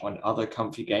research on other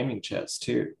comfy gaming chairs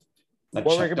too. I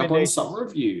checked up on some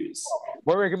reviews.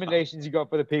 What recommendations you got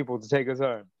for the people to take us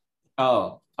home?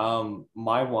 Oh,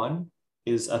 my one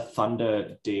is a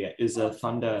Thunder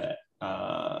DX,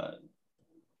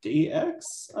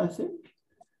 I think.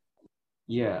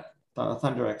 Yeah,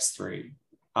 Thunder X3.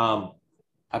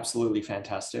 Absolutely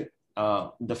fantastic.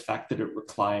 The fact that it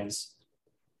reclines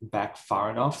back far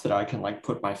enough that I can like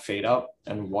put my feet up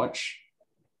and watch,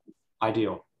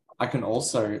 ideal. I can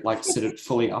also like sit it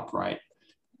fully upright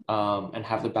and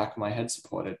have the back of my head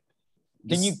supported.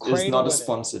 Can you This is not a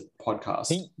sponsored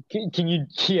podcast. Can you?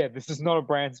 Yeah, this is not a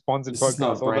brand sponsored podcast.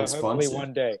 Not brand hopefully sponsored.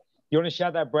 One day. You want to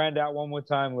shout that brand out one more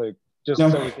time, Luke?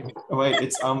 Wait,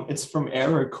 it's from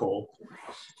Aerocool.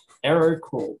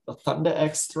 Aerocool, the Thunder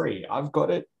X3. I've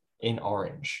got it in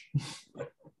orange.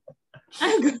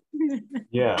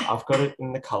 Yeah, I've got it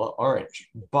in the color orange.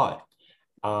 But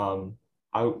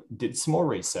I did some more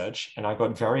research and I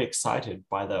got very excited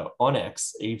by the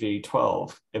Onyx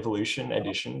EV12 Evolution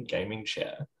Edition gaming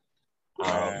chair.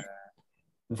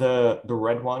 The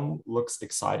red one looks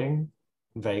exciting,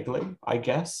 vaguely, I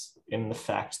guess, in the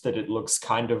fact that it looks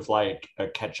kind of like a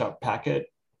ketchup packet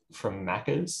from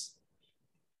Macca's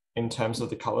in terms of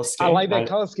the color scheme. I like that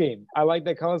color scheme.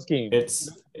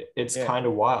 It's kind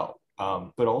of wild,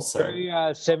 but also very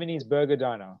 70s burger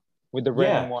diner with the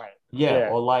red and white. Yeah,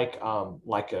 or like a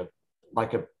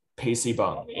PC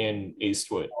bung in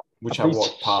Eastwood, which I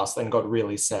walked past and got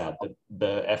really sad that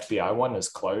the FBI one is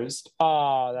closed.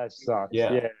 Oh, that sucks.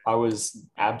 Yeah. I was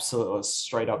absolutely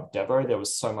straight up Devo. There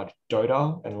was so much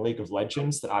Dota and League of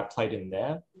Legends that I played in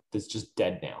there that's just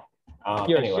dead now.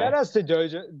 Anyway. Shout out to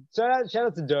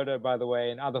Dota, by the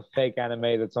way, and other fake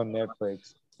anime that's on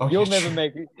Netflix. Oh, you'll never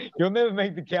make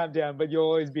the countdown, but you'll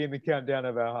always be in the countdown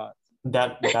of our hearts.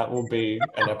 That will be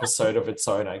an episode of its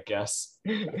own, I guess.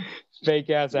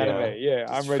 Fake ass anime. Yeah,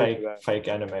 I'm ready for that. Fake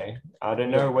anime. I don't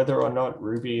know whether or not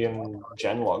Ruby and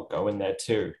Genlock go in there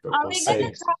too. But Are we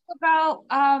going to talk about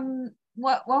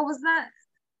what was that?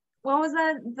 What was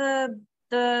that?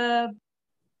 The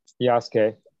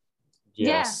Yasuke.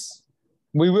 Yes.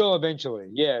 We will eventually.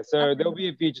 Yeah. So there'll be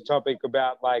a future topic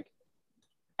about like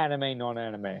anime,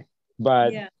 non-anime.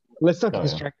 But Yeah. let's not get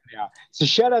distracted now. So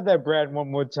shout out that brand one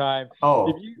more time.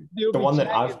 Oh, You'll the be one that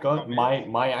tagged in I've the got,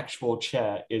 comments. my actual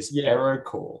chair is Yeah.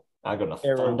 Aerocool. I got a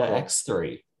Thunder Aerocool.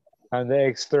 X3. And the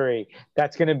X3.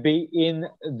 That's going to be in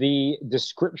the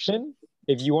description.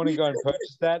 If you want to go and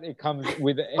purchase that, it comes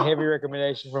with a heavy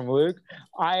recommendation from Luke.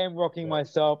 I am rocking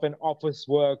myself an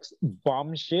Officeworks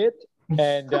bum shit,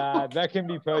 and that can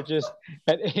be purchased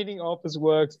at any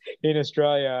Officeworks in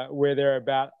Australia, where there are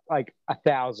about like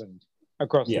 1,000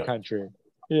 across the country.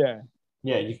 Yeah.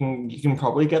 Yeah, you can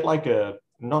probably get like a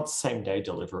not same day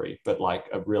delivery, but like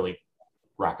a really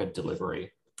rapid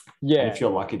delivery. Yeah. And if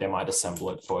you're lucky, they might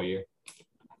assemble it for you.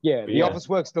 Yeah, But the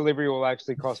Officeworks delivery will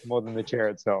actually cost more than the chair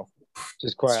itself.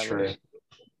 Just quietly. True.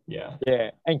 Yeah.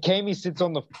 Yeah, and Kami sits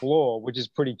on the floor, which is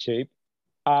pretty cheap.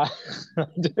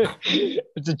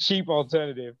 It's a cheap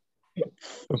alternative.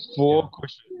 The floor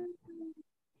cushion.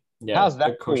 Yeah. How's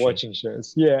that for watching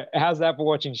shows? Yeah, how's that for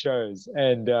watching shows?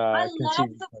 And I love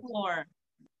the floor.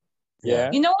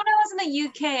 Yeah. You know, when I was in the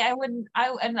UK,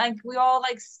 we all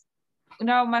like, you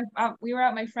know, we were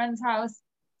at my friend's house,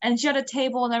 and she had a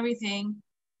table and everything,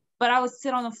 but I would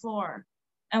sit on the floor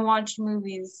and watch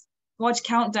movies, watch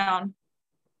Countdown.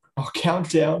 Oh,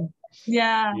 Countdown.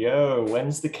 Yeah. Yo,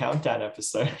 when's the Countdown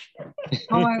episode?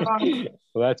 Oh my god.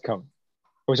 Well, that's come.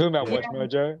 We're talking about Watch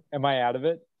Mojo. Am I out of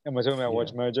it? Am I talking about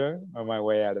Watch Mojo? Or am I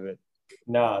way out of it?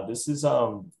 Nah, this is it's a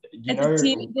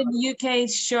TV UK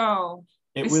show.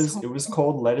 It was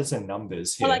called Letters and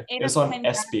Numbers here. Like it was on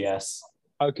SBS.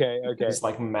 Okay. It's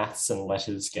like maths and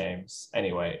letters games.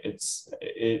 Anyway, it's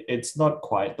not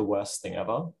quite the worst thing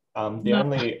ever. The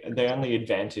only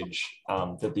advantage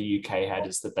that the UK had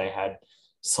is that they had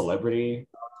celebrity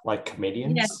like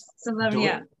comedians. Yes, celebrity.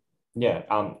 Yeah.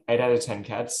 8 out of 10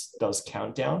 Cats does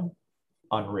Countdown.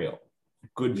 Unreal.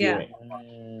 Good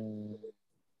viewing.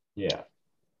 Yeah.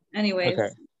 Anyways. Okay.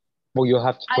 Well, you'll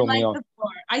have to fill me on.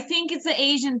 I think it's an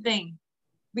Asian thing,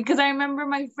 because I remember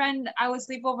I would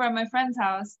sleep over at my friend's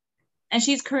house, and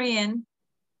she's Korean,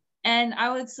 and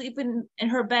I would sleep in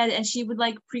her bed, and she would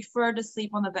like prefer to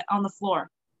sleep on the floor.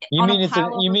 You mean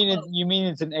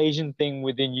it's an Asian thing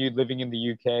within you living in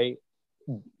the UK,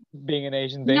 being an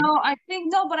Asian thing? No, I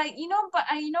think no, but you know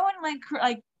in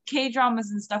like K-dramas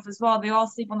and stuff as well, they all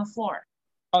sleep on the floor.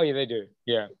 Oh yeah, they do.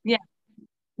 Yeah. Yeah.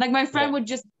 Like my friend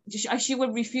would she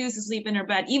would refuse to sleep in her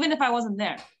bed, even if I wasn't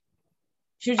there.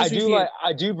 She would just refuse.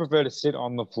 I do prefer to sit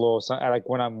on the floor. So like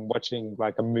when I'm watching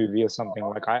like a movie or something,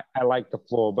 like I like the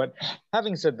floor. But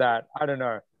having said that, I don't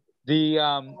know.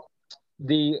 The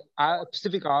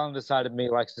Pacific Islander side of me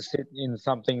likes to sit in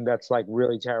something that's like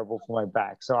really terrible for my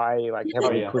back. So I like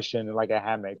heavily cushion like a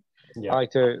hammock. Yeah. I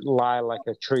like to lie like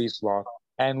a tree sloth.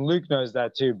 And Luke knows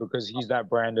that too, because he's that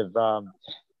brand of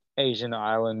Asian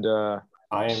Islander.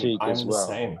 I'm the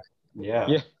same.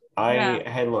 Yeah.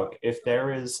 Hey, look, if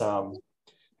there is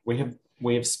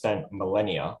we have spent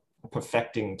millennia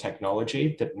perfecting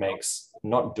technology that makes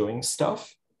not doing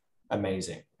stuff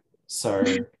amazing. So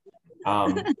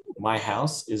my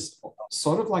house is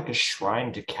sort of like a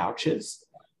shrine to couches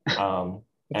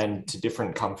and to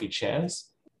different comfy chairs.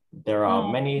 There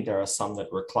are some that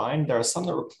recline. There are some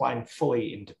that recline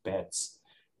fully into beds.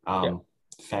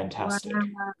 Fantastic.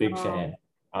 Big fan.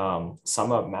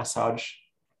 Some are massage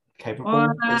capable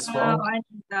as well. I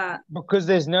think that. Because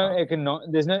there's no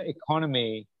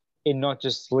economy in not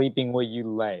just sleeping where you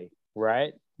lay,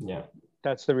 right? Yeah.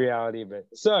 That's the reality of it.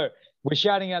 So we're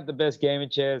shouting out the best gaming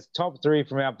chairs. Top 3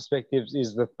 from our perspectives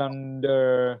is the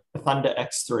Thunder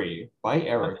X3 by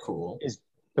Aerocool. Is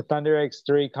the Thunder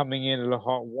X3 coming in at a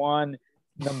hot 1.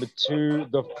 Number 2,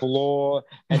 the floor,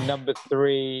 and number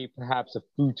 3, perhaps a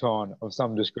futon of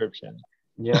some description.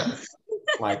 Yeah.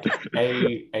 Like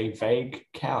a vague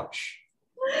couch.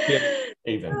 Yeah.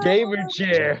 Even gamer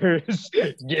chairs.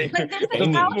 Like there's a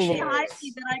couch behind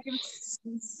me that I can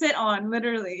sit on,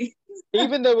 literally.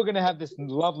 Even though we're going to have this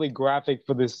lovely graphic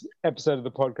for this episode of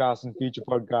the podcast and future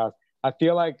podcasts, I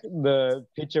feel like the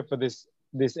picture for this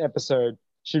episode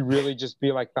should really just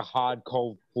be like the hard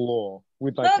cold floor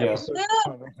with like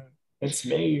it's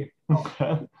me.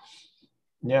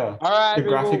 Yeah. All right. The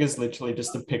graphic is literally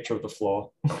just a picture of the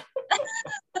floor.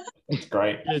 It's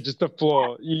great. Yeah, just the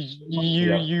floor.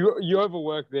 You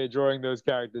overwork there drawing those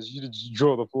characters. You just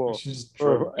draw the floor. Just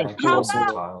draw some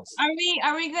tiles.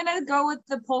 Are we gonna go with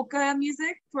the polka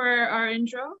music for our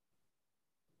intro?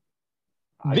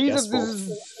 I guess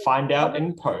we'll find out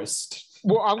in post.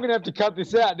 Well, I'm gonna have to cut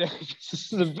this out now.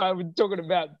 We're talking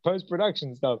about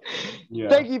post-production stuff. Yeah.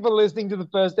 Thank you for listening to the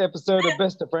first episode of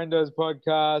BESTO FRIEND'O'S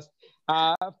podcast.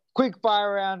 Quick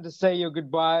fire round to say your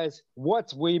goodbyes.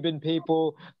 What's weebin,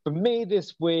 people? For me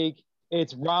this week,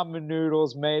 It's ramen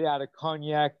noodles made out of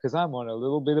cognac because I'm on a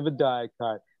little bit of a diet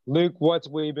cut. Luke, what's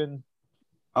weebin?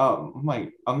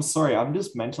 I'm sorry. I'm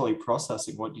just mentally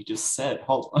processing what you just said.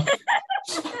 Hold on.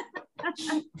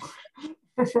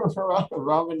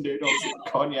 Ramen noodles and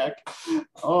cognac.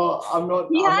 Oh, I'm not.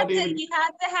 He I'm had not to. even He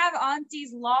had to have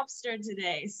Auntie's lobster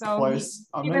today. So close.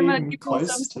 I'm not even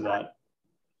close to that.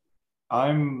 I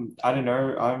don't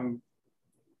know. I'm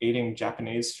eating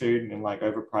Japanese food in like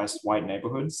overpriced white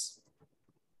neighborhoods.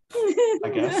 I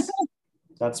guess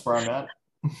that's where I'm at.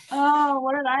 Oh,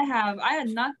 what did I have? I had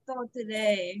natto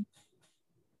today.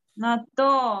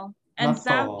 Natto and Natto.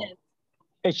 salmon.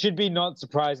 It should be not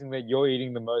surprising that you're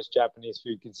eating the most Japanese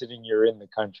food considering you're in the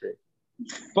country.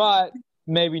 But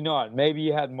maybe not. Maybe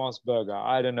you had Moss Burger.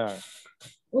 I don't know.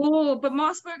 Oh, but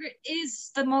Moss Burger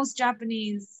is the most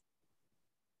Japanese.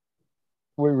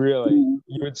 Really?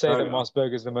 You would say that yeah. Moss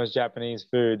Burger is the most Japanese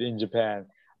food in Japan.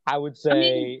 I would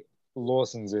say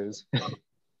Lawson's is.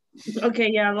 Okay,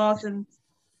 yeah, Lawson.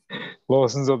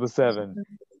 Lawson's or the 7.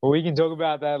 But we can talk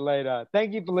about that later.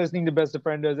 Thank you for listening to Best of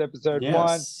Friendos episode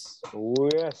 1.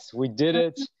 Yes, we did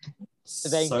it.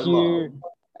 Thank you. Long.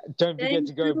 Don't forget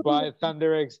to go buy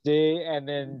Thunder XD and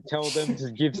then tell them to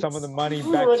give some of the money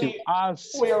back to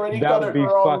us. We already that got would it be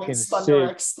wrong. fucking It's Thunder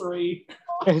sick. X3.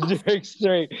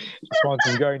 X3.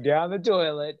 Sponsor's going down the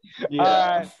toilet. Yeah.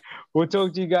 All right. We'll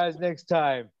talk to you guys next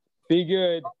time. Be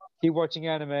good. Keep watching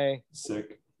anime.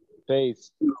 Sick.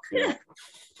 Peace. Yeah.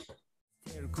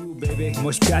 Maybe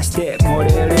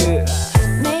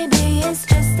it's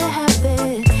just